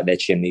almost like they're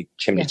chimney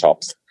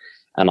tops.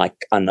 And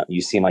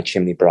you see my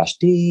chimney brush,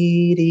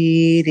 dee,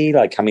 dee, dee,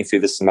 like coming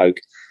through the smoke.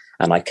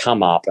 And I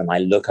come up and I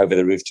look over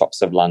the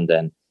rooftops of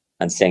London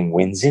and sing,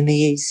 winds in the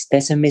east,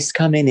 there's a mist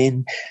coming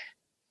in.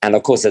 And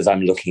of course, as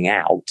I'm looking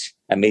out,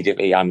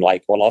 immediately I'm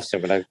like, well,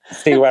 obviously I'm going to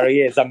see where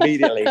he is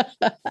immediately.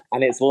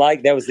 And it's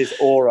like there was this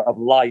aura of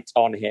light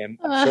on him.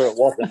 I'm sure it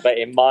wasn't, but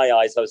in my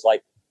eyes, I was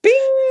like,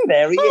 bing,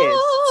 there he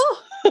is.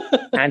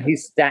 And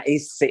he's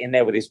sitting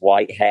there with his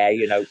white hair,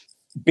 you know,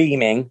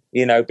 beaming,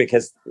 you know,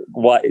 because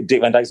what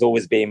Dick Van Dyke's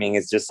always beaming,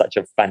 is just such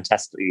a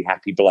fantastically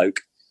happy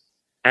bloke.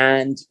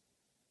 And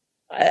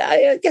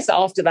I guess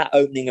after that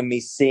opening and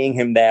me seeing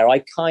him there,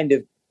 I kind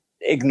of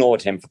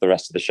ignored him for the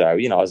rest of the show.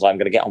 You know, I was like, I'm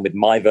going to get on with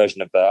my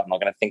version of Bert. I'm not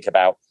going to think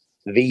about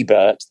the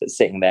Bert that's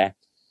sitting there.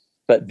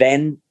 But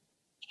then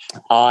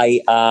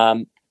I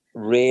was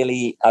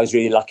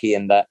really lucky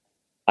in that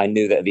I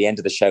knew that at the end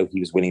of the show, he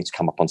was willing to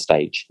come up on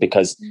stage,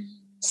 because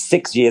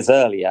 6 years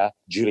earlier,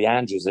 Julie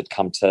Andrews had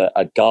come to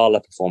a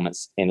gala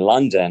performance in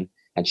London,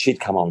 and she'd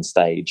come on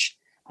stage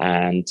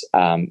and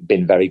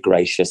been very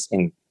gracious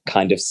in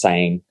kind of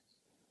saying,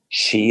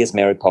 she is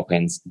Mary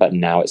Poppins, but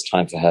now it's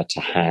time for her to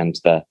hand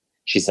the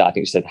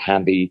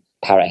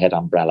parrot head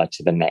umbrella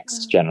to the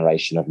next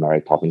generation of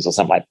Mary Poppins, or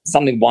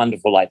something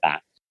wonderful like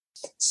that.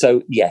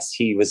 So yes,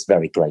 he was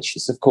very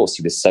gracious. Of course,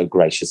 he was so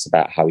gracious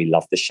about how he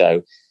loved the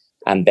show.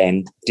 And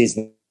then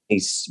Disney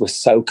was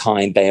so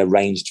kind. They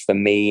arranged for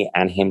me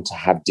and him to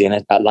have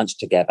lunch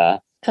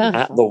together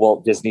at the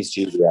Walt Disney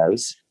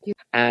Studios.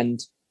 And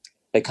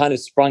they kind of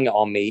sprung it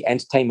on me.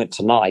 Entertainment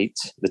Tonight,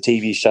 the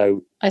TV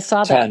show,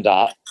 turned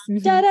up.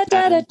 Yeah,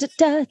 and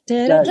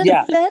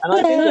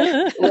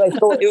I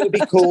thought it would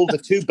be cool, the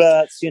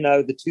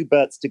two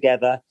Berts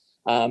together.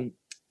 And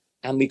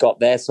we got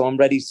there, so I'm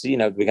ready to,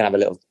 we're going to have a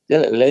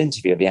little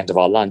interview at the end of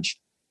our lunch.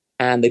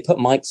 And they put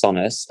mics on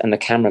us, and the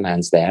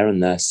cameraman's there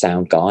and the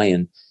sound guy,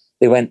 and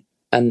they went,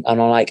 and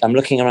I'm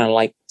looking around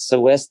like, so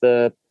where's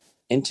the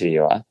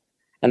interviewer?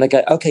 And they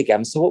go, okay,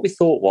 Gavin, so what we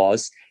thought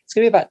was, it's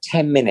going to be about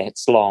 10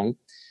 minutes long.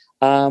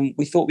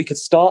 We thought we could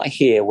start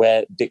here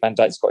where Dick Van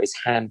Dyke's got his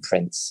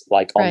handprints,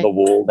 like on the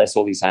wall. There's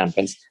all these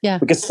handprints. Yeah.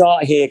 We could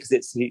start here because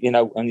it's,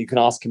 and you can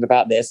ask him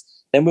about this.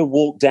 Then we'll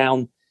walk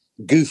down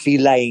Goofy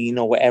Lane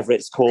or whatever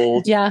it's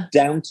called,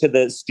 down to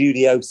the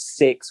Studio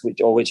 6,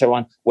 whichever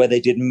one, where they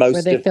did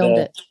most of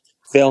the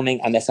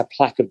filming. And there's a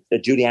plaque of the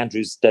Julie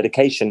Andrews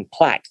dedication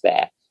plaque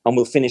there. And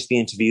we'll finish the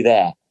interview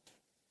there.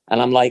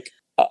 And I'm like,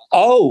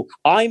 oh,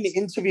 I'm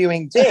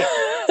interviewing Dick.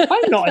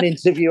 I'm not an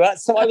interviewer.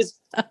 So I was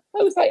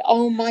like,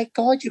 oh my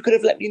God, you could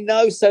have let me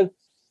know. So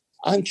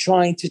I'm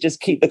trying to just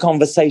keep the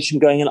conversation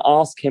going and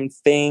ask him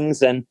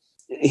things. And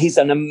he's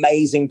an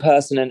amazing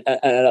person. And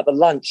at the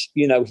lunch,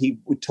 he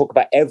would talk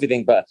about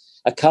everything. But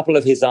a couple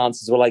of his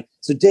answers were like,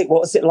 so Dick,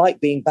 what was it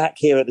like being back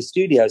here at the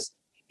studios?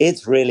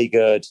 It's really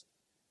good.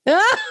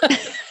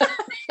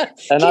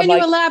 And Can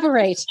you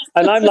elaborate?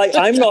 And I'm like,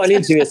 I'm not an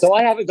interviewer, so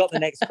I haven't got the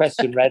next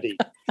question ready.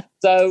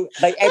 So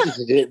they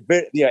edited it.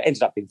 It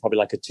ended up being probably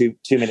like a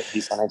two-minute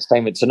piece on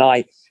Entertainment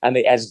Tonight, and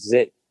they edited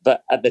it.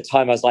 But at the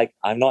time, I was like,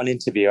 I'm not an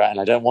interviewer,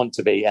 and I don't want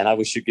to be, and I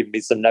wish you'd give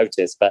me some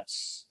notice. But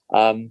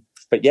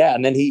yeah,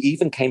 and then he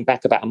even came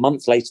back about a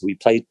month later. We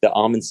played the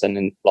Armandson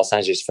in Los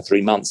Angeles for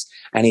 3 months,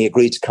 and he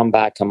agreed to come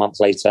back a month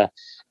later.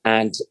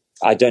 And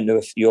I don't know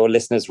if your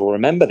listeners will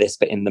remember this,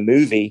 but in the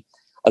movie,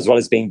 as well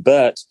as being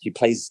Bert, he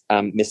plays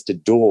Mr.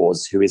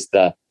 Dawes, who is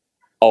the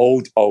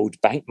old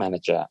bank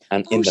manager.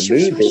 And in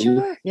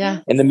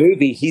the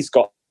movie, he's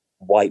got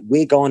white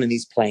wig on and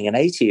he's playing an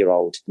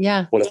 80-year-old.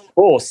 Yeah. Well, of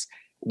course,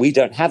 we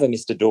don't have a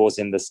Mr. Dawes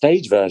in the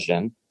stage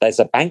version. There's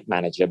a bank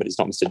manager, but it's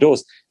not Mr.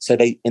 Dawes. So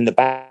in the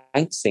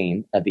bank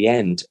scene at the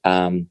end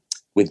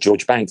with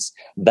George Banks,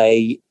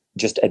 they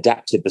just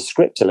adapted the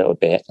script a little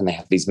bit, and they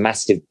have these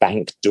massive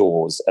bank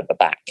doors at the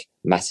back.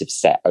 Massive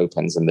set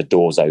opens and the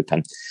doors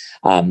open.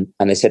 And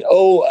they said,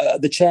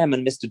 the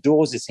chairman, Mr.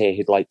 Dawes, is here.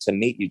 He'd like to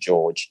meet you,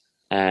 George.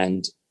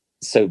 And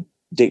so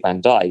Dick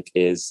Van Dyke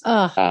is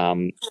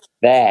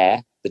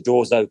there, the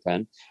doors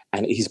open,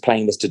 and he's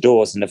playing Mr.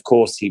 Dawes. And of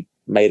course, he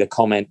made a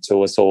comment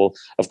to us all.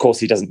 Of course,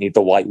 he doesn't need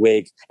the white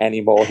wig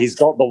anymore. He's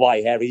got the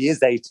white hair. He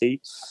is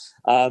 80.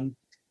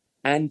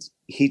 And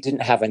he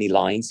didn't have any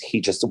lines.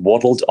 He just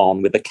waddled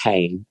on with a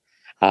cane.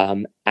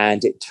 And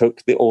it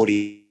took the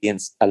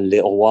audience a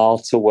little while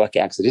to work it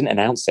out, because they didn't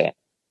announce it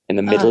in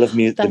the middle of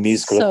the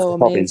musical so of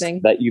Poppins.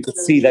 That you could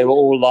see they were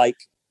all like,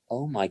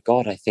 oh my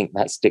God, I think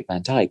that's Dick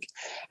Van Dyke.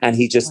 And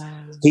he just,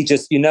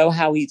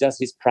 how he does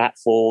his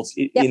pratfalls,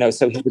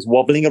 so he was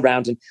wobbling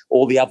around, and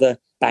all the other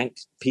bank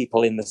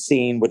people in the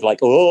scene would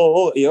like,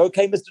 are you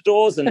okay, Mr.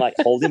 Dawes? And like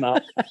hold him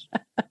up.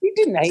 He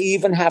didn't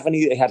even have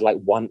any, they had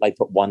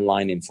put one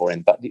line in for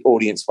him, but the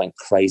audience went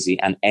crazy.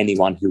 And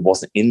anyone who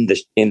wasn't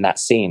in that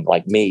scene,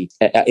 like me,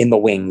 in the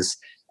wings,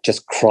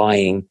 just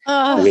crying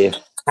with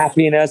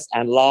happiness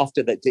and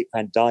laughter that Dick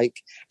Van Dyke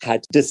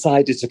had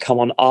decided to come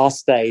on our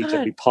stage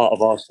and be part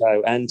of our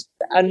show. And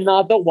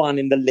another one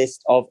in the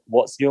list of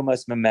what's your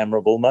most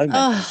memorable moment.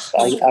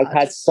 I've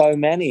had so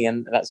many,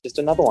 and that's just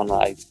another one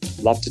I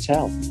love to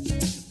tell.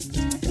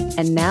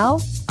 And now,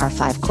 our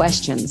 5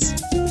 questions.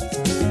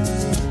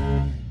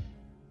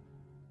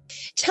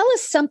 Tell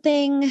us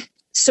something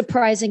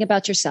surprising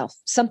about yourself,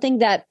 something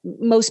that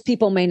most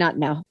people may not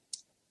know.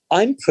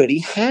 I'm pretty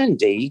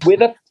handy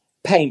with a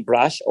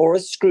paintbrush or a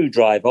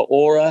screwdriver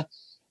or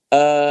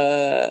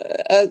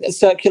a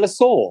circular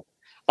saw.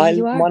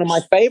 One of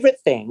my favorite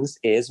things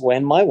is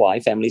when my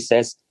wife, Emily,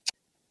 says,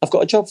 I've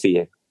got a job for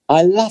you.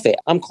 I love it.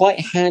 I'm quite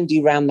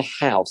handy around the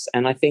house.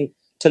 And I think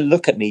to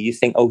look at me, you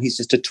think, oh, he's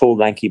just a tall,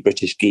 lanky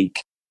British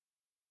geek.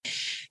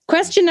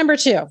 Question number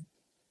 2.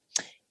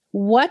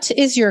 What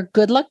is your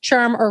good luck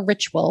charm or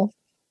ritual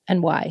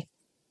and why?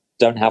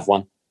 Don't have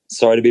one.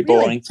 Sorry to be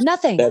boring.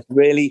 Nothing.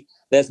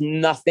 There's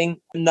nothing.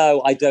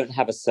 No, I don't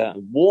have a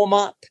certain warm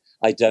up.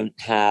 I don't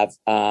have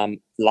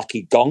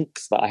lucky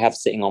gonks that I have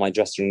sitting on my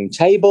dressing room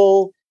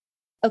table.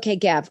 Okay,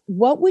 Gav,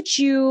 what would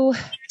you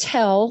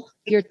tell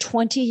your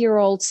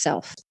 20-year-old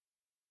self?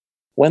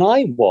 When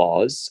I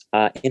was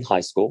in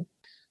high school,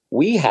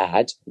 we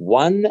had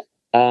one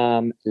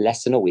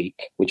lesson a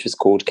week, which was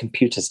called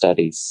computer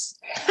studies.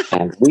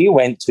 And we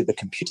went to the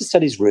computer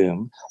studies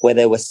room where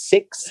there were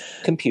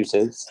 6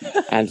 computers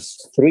and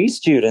 3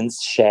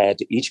 students shared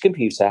each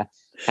computer.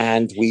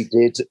 And we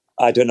did,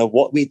 I don't know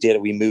what we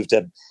did. We moved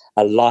a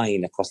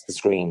line across the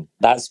screen.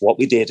 That's what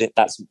we did.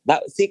 That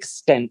was the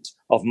extent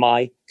of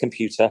my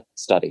computer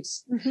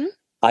studies. Mm-hmm.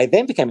 I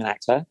then became an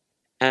actor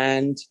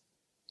and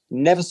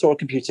never saw a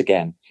computer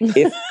again.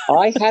 If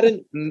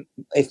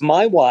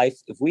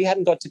we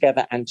hadn't got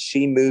together and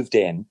she moved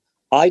in,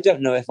 I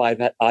don't know if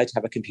I'd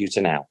have a computer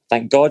now.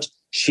 Thank God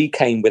she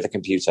came with a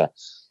computer.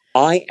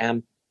 I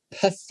am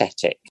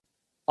pathetic.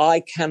 I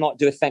cannot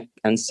do a thing.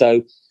 And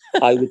so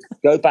I would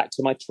go back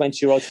to my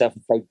 20-year-old self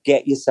and say,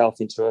 get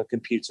yourself into a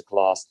computer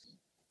class.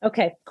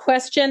 Okay.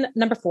 Question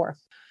number 4.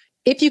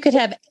 If you could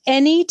have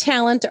any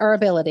talent or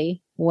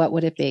ability, what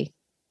would it be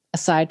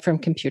aside from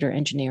computer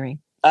engineering?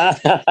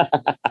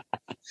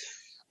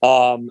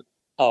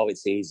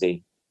 It's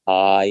easy.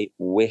 I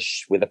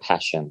wish with a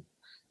passion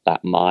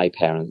that my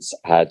parents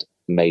had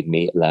made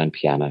me learn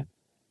piano.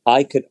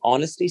 I could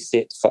honestly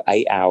sit for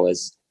 8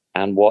 hours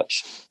and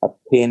watch a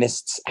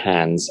pianist's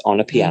hands on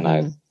a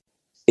piano. Mm-hmm.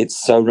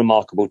 It's so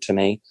remarkable to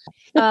me.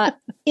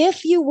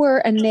 If you were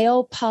a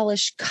nail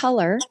polish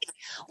color,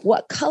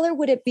 what color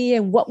would it be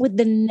and what would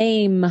the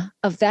name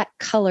of that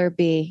color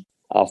be?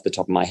 Off the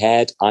top of my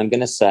head, I'm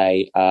going to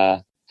say,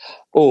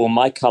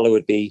 my color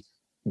would be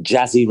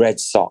jazzy red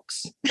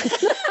socks.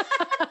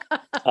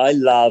 I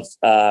love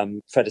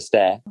Fred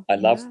Astaire. I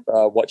love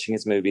watching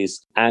his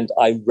movies. And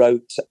I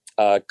wrote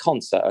a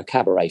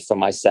cabaret for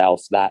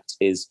myself that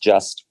is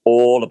just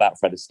all about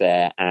Fred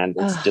Astaire. And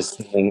it's just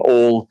singing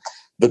all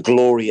the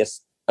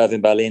glorious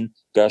Irving Berlin,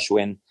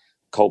 Gershwin,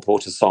 Cole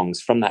Porter songs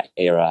from that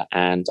era.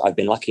 And I've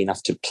been lucky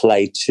enough to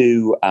play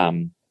two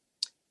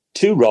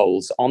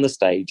roles on the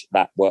stage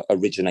that were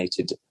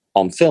originated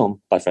on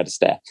film by Fred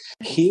Astaire.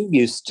 He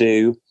used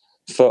to,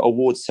 for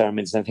award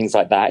ceremonies and things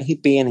like that,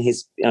 he'd be in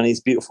his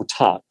beautiful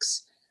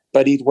tux,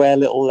 but he'd wear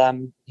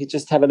he'd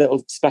just have a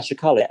little splash of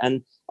colour.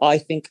 And I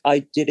think I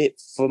did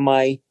it for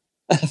my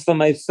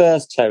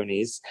first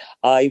Tonys.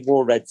 I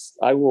wore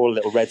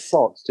little red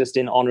socks just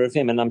in honour of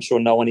him, and I'm sure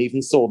no one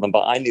even saw them,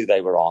 but I knew they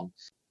were on.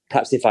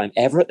 Perhaps if I'm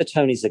ever at the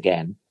Tonys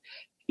again,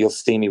 you'll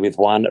see me with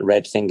one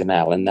red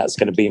fingernail, and that's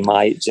going to be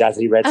my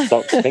jazzy red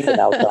socks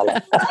fingernail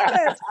colour.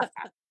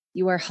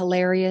 You are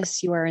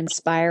hilarious, you are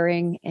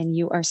inspiring, and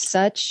you are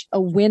such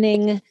a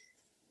winning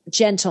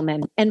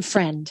gentleman and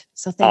friend.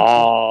 So thank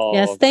you.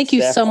 Yes, thank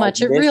you so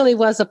much. It really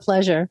was a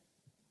pleasure.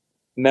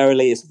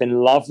 Marilee, it's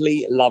been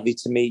lovely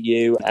to meet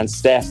you. And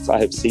Steph, I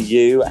hope to see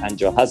you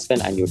and your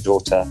husband and your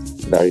daughter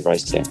very, very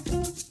soon.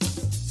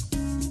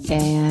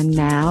 And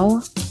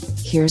now,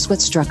 here's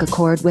what struck a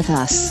chord with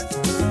us.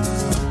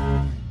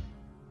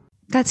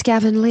 That's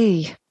Gavin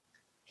Lee.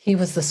 He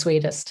was the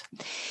sweetest.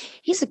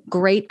 He's a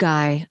great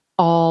guy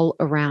all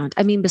around.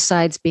 I mean,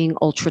 besides being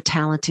ultra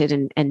talented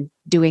and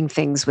doing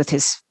things with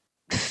his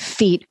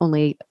feet,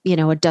 only,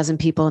 a dozen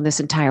people in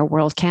this entire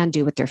world can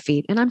do with their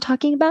feet. And I'm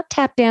talking about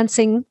tap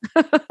dancing.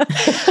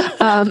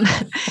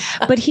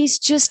 But he's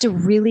just a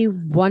really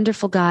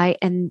wonderful guy,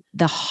 and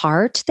the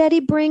heart that he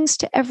brings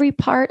to every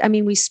part. I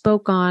mean, we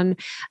spoke on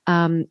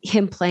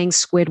him playing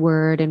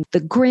Squidward and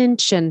The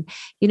Grinch. And,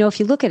 if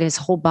you look at his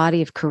whole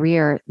body of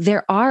career,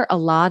 there are a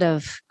lot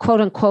of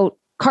quote unquote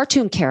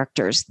cartoon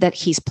characters that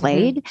he's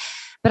played. Mm-hmm.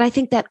 But I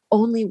think that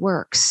only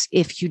works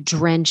if you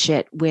drench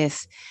it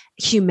with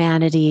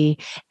humanity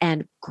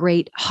and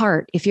great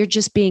heart. If you're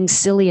just being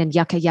silly and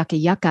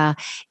yucca,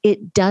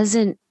 it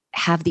doesn't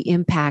have the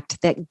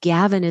impact that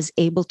Gavin is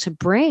able to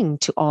bring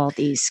to all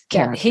these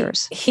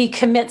characters. He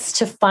commits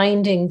to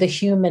finding the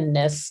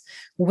humanness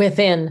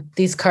within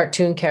these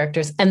cartoon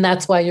characters. And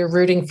that's why you're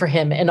rooting for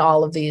him in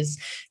all of these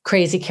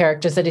crazy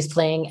characters that he's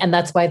playing. And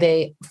that's why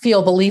they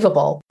feel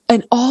believable.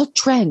 And all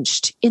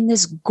drenched in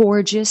this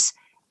gorgeous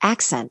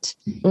accent.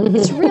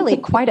 It's really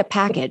quite a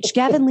package.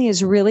 Gavin Lee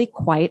is really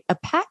quite a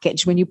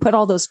package when you put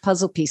all those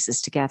puzzle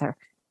pieces together.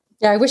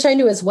 Yeah, I wish I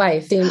knew his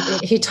wife.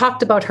 He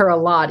talked about her a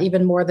lot,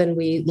 even more than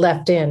we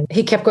left in.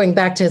 He kept going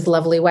back to his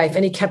lovely wife,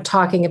 and he kept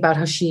talking about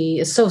how she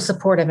is so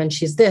supportive, and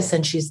she's this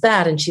and she's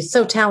that, and she's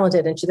so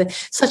talented, and she's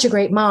such a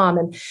great mom.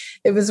 And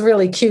it was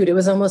really cute. It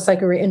was almost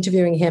like we were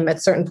interviewing him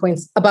at certain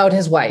points about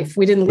his wife.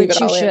 We didn't leave it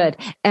all in. You should.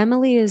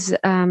 Emily is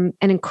an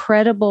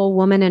incredible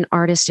woman and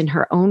artist in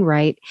her own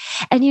right.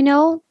 And,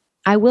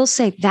 I will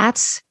say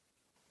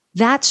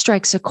that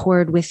strikes a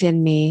chord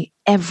within me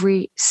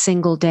every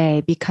single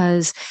day,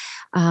 because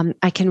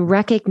I can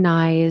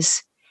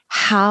recognize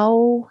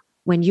how,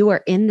 when you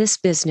are in this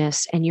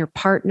business and your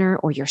partner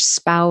or your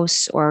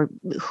spouse or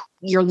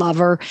your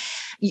lover,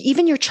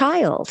 even your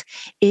child,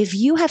 if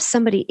you have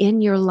somebody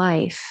in your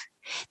life,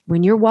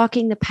 when you're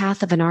walking the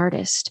path of an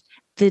artist,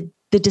 the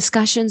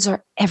discussions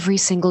are every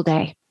single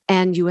day,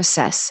 and you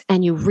assess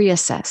and you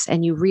reassess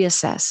and you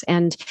reassess.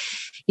 And,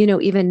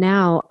 even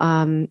now,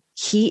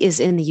 he is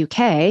in the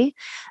UK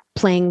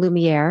playing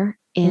Lumiere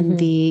in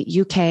the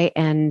UK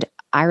and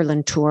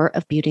Ireland tour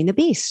of Beauty and the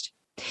Beast.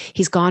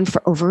 He's gone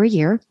for over a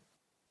year,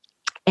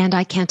 and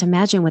I can't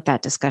imagine what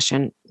that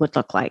discussion would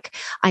look like.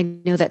 I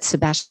know that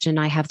Sebastian and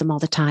I have them all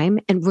the time,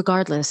 and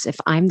regardless if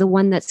I'm the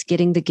one that's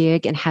getting the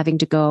gig and having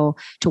to go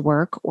to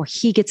work, or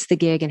he gets the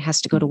gig and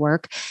has to go to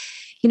work,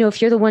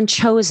 if you're the one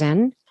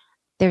chosen,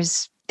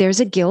 there's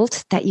a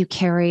guilt that you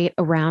carry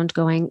around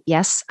going,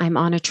 yes, I'm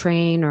on a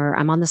train or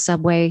I'm on the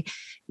subway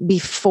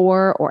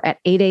before or at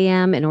 8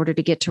 a.m. in order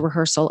to get to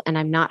rehearsal, and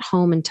I'm not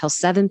home until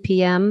 7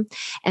 p.m.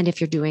 And if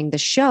you're doing the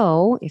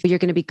show, if you're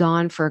going to be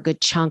gone for a good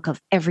chunk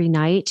of every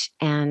night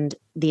and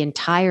the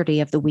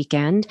entirety of the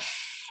weekend.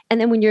 And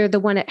then when you're the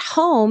one at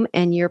home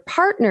and your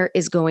partner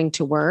is going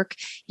to work,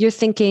 you're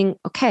thinking,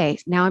 okay,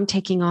 now I'm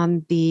taking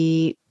on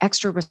the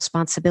extra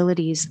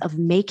responsibilities of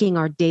making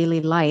our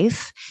daily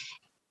life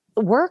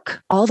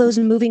work, all those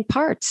moving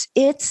parts.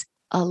 It's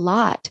a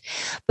lot.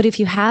 But if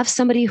you have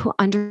somebody who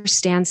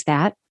understands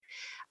that,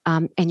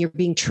 and you're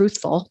being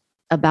truthful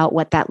about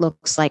what that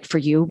looks like for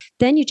you,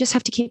 then you just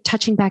have to keep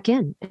touching back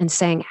in and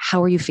saying,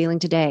 how are you feeling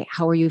today?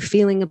 How are you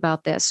feeling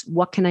about this?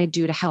 What can I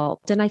do to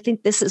help? And I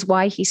think this is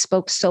why he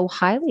spoke so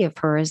highly of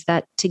her, is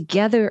that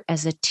together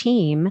as a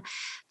team,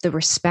 the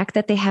respect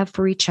that they have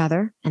for each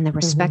other and the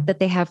respect that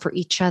they have for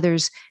each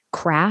other's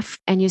craft.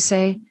 And you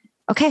say,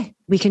 okay,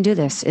 we can do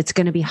this. It's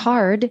going to be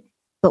hard,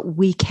 but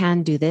we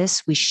can do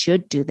this. We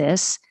should do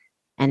this.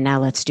 And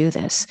now let's do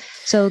this.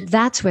 So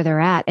that's where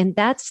they're at. And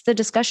that's the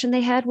discussion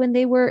they had when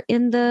they were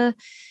on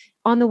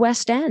the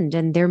West End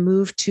and their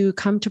move to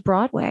come to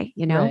Broadway.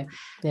 Right.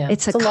 Yeah.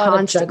 It's a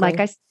constant, like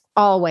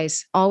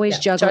always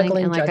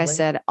juggling. And like I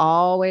said,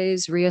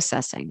 always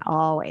reassessing,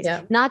 always,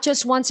 not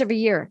just once every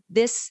year.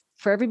 This,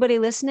 for everybody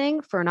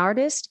listening, for an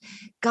artist,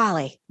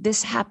 golly,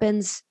 this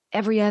happens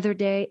every other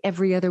day,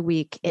 every other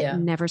week. It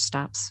never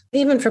stops.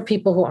 Even for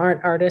people who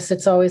aren't artists,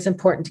 it's always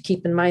important to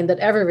keep in mind that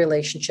every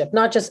relationship,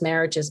 not just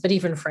marriages, but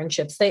even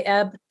friendships, they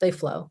ebb, they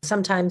flow.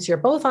 Sometimes you're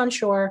both on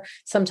shore.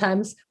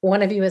 Sometimes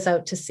one of you is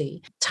out to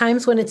sea.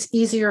 Times when it's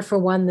easier for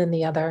one than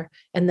the other.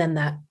 And then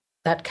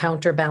that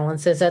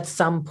counterbalances at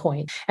some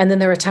point. And then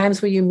there are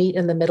times where you meet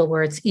in the middle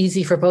where it's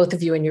easy for both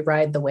of you and you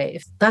ride the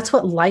wave. That's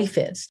what life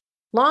is.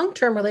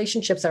 Long-term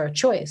relationships are a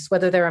choice,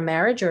 whether they're a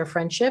marriage or a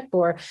friendship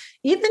or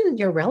even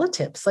your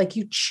relatives. Like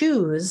you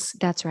choose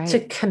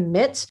to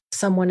commit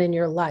someone in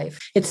your life.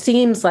 It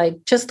seems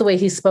like just the way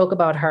he spoke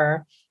about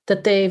her,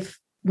 that they've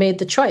made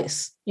the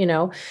choice,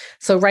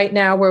 So right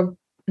now we're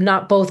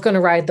not both going to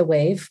ride the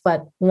wave,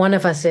 but one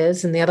of us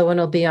is, and the other one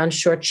will be on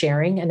short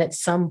sharing. And at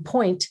some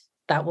point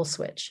that will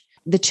switch.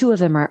 The two of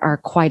them are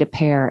quite a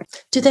pair.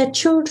 Do their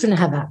children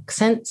have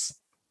accents?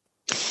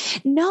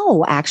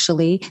 No,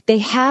 actually, they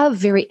have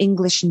very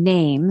English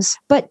names,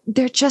 but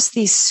they're just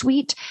these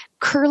sweet,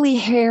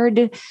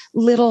 curly-haired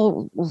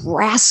little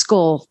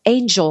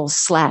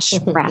angels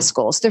 /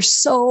 rascals. They're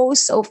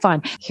so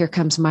fun. Here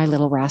comes my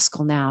little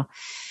rascal now.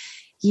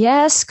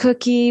 Yes,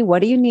 Cookie,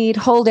 what do you need?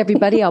 Hold,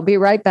 everybody. I'll be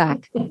right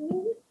back. No, I'm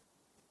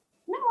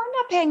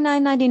not paying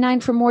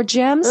 $9.99 for more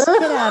gems.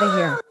 Get out of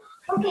here.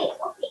 Okay.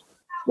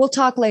 We'll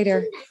talk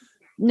later.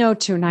 No,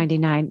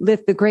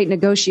 $2.99. The great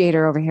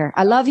negotiator over here.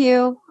 I love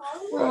you.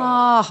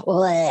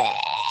 Oh,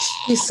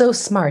 she's so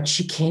smart.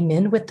 She came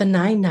in with the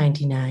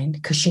 $9.99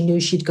 because she knew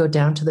she'd go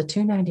down to the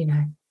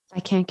 $2.99. I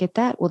can't get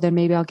that. Well, then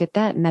maybe I'll get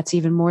that. And that's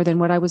even more than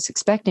what I was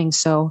expecting.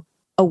 So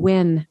a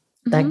win.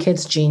 That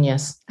kid's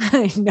genius.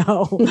 I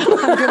know. I'm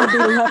going to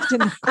be left in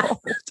the cold.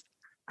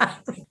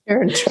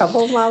 You're in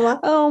trouble, Mama.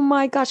 Oh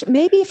my gosh.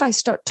 Maybe if I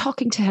start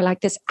talking to her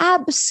like this,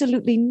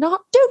 absolutely not.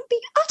 Don't be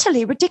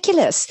utterly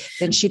ridiculous.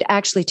 Then she'd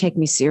actually take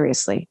me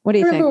seriously. What do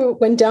you think?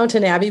 When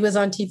Downton Abbey was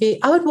on TV,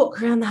 I would walk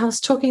around the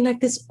house talking like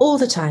this all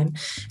the time.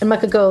 And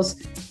Micah goes,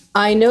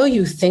 I know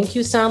you think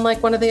you sound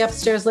like one of the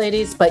upstairs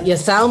ladies, but you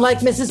sound like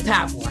Mrs.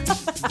 Patmore.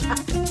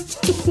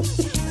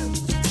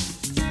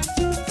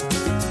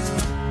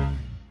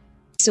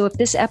 So if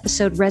this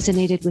episode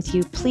resonated with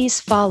you,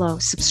 please follow,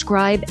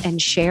 subscribe, and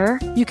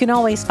share. You can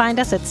always find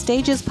us at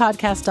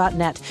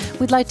stagespodcast.net.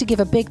 We'd like to give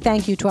a big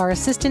thank you to our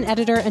assistant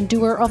editor and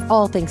doer of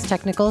all things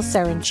technical,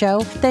 Saren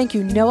Cho. Thank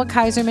you, Noah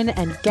Kaiserman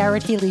and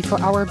Garrett Healy, for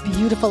our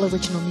beautiful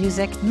original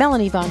music,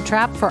 Melanie Von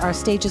Trapp for our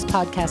Stages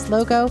Podcast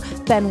logo,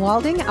 Ben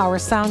Walding, our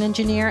sound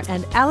engineer,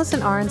 and Allison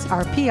Arns,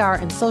 our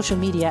PR and social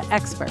media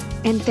expert.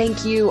 And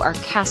thank you, our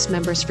cast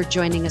members, for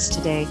joining us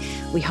today.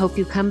 We hope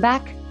you come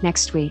back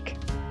next week.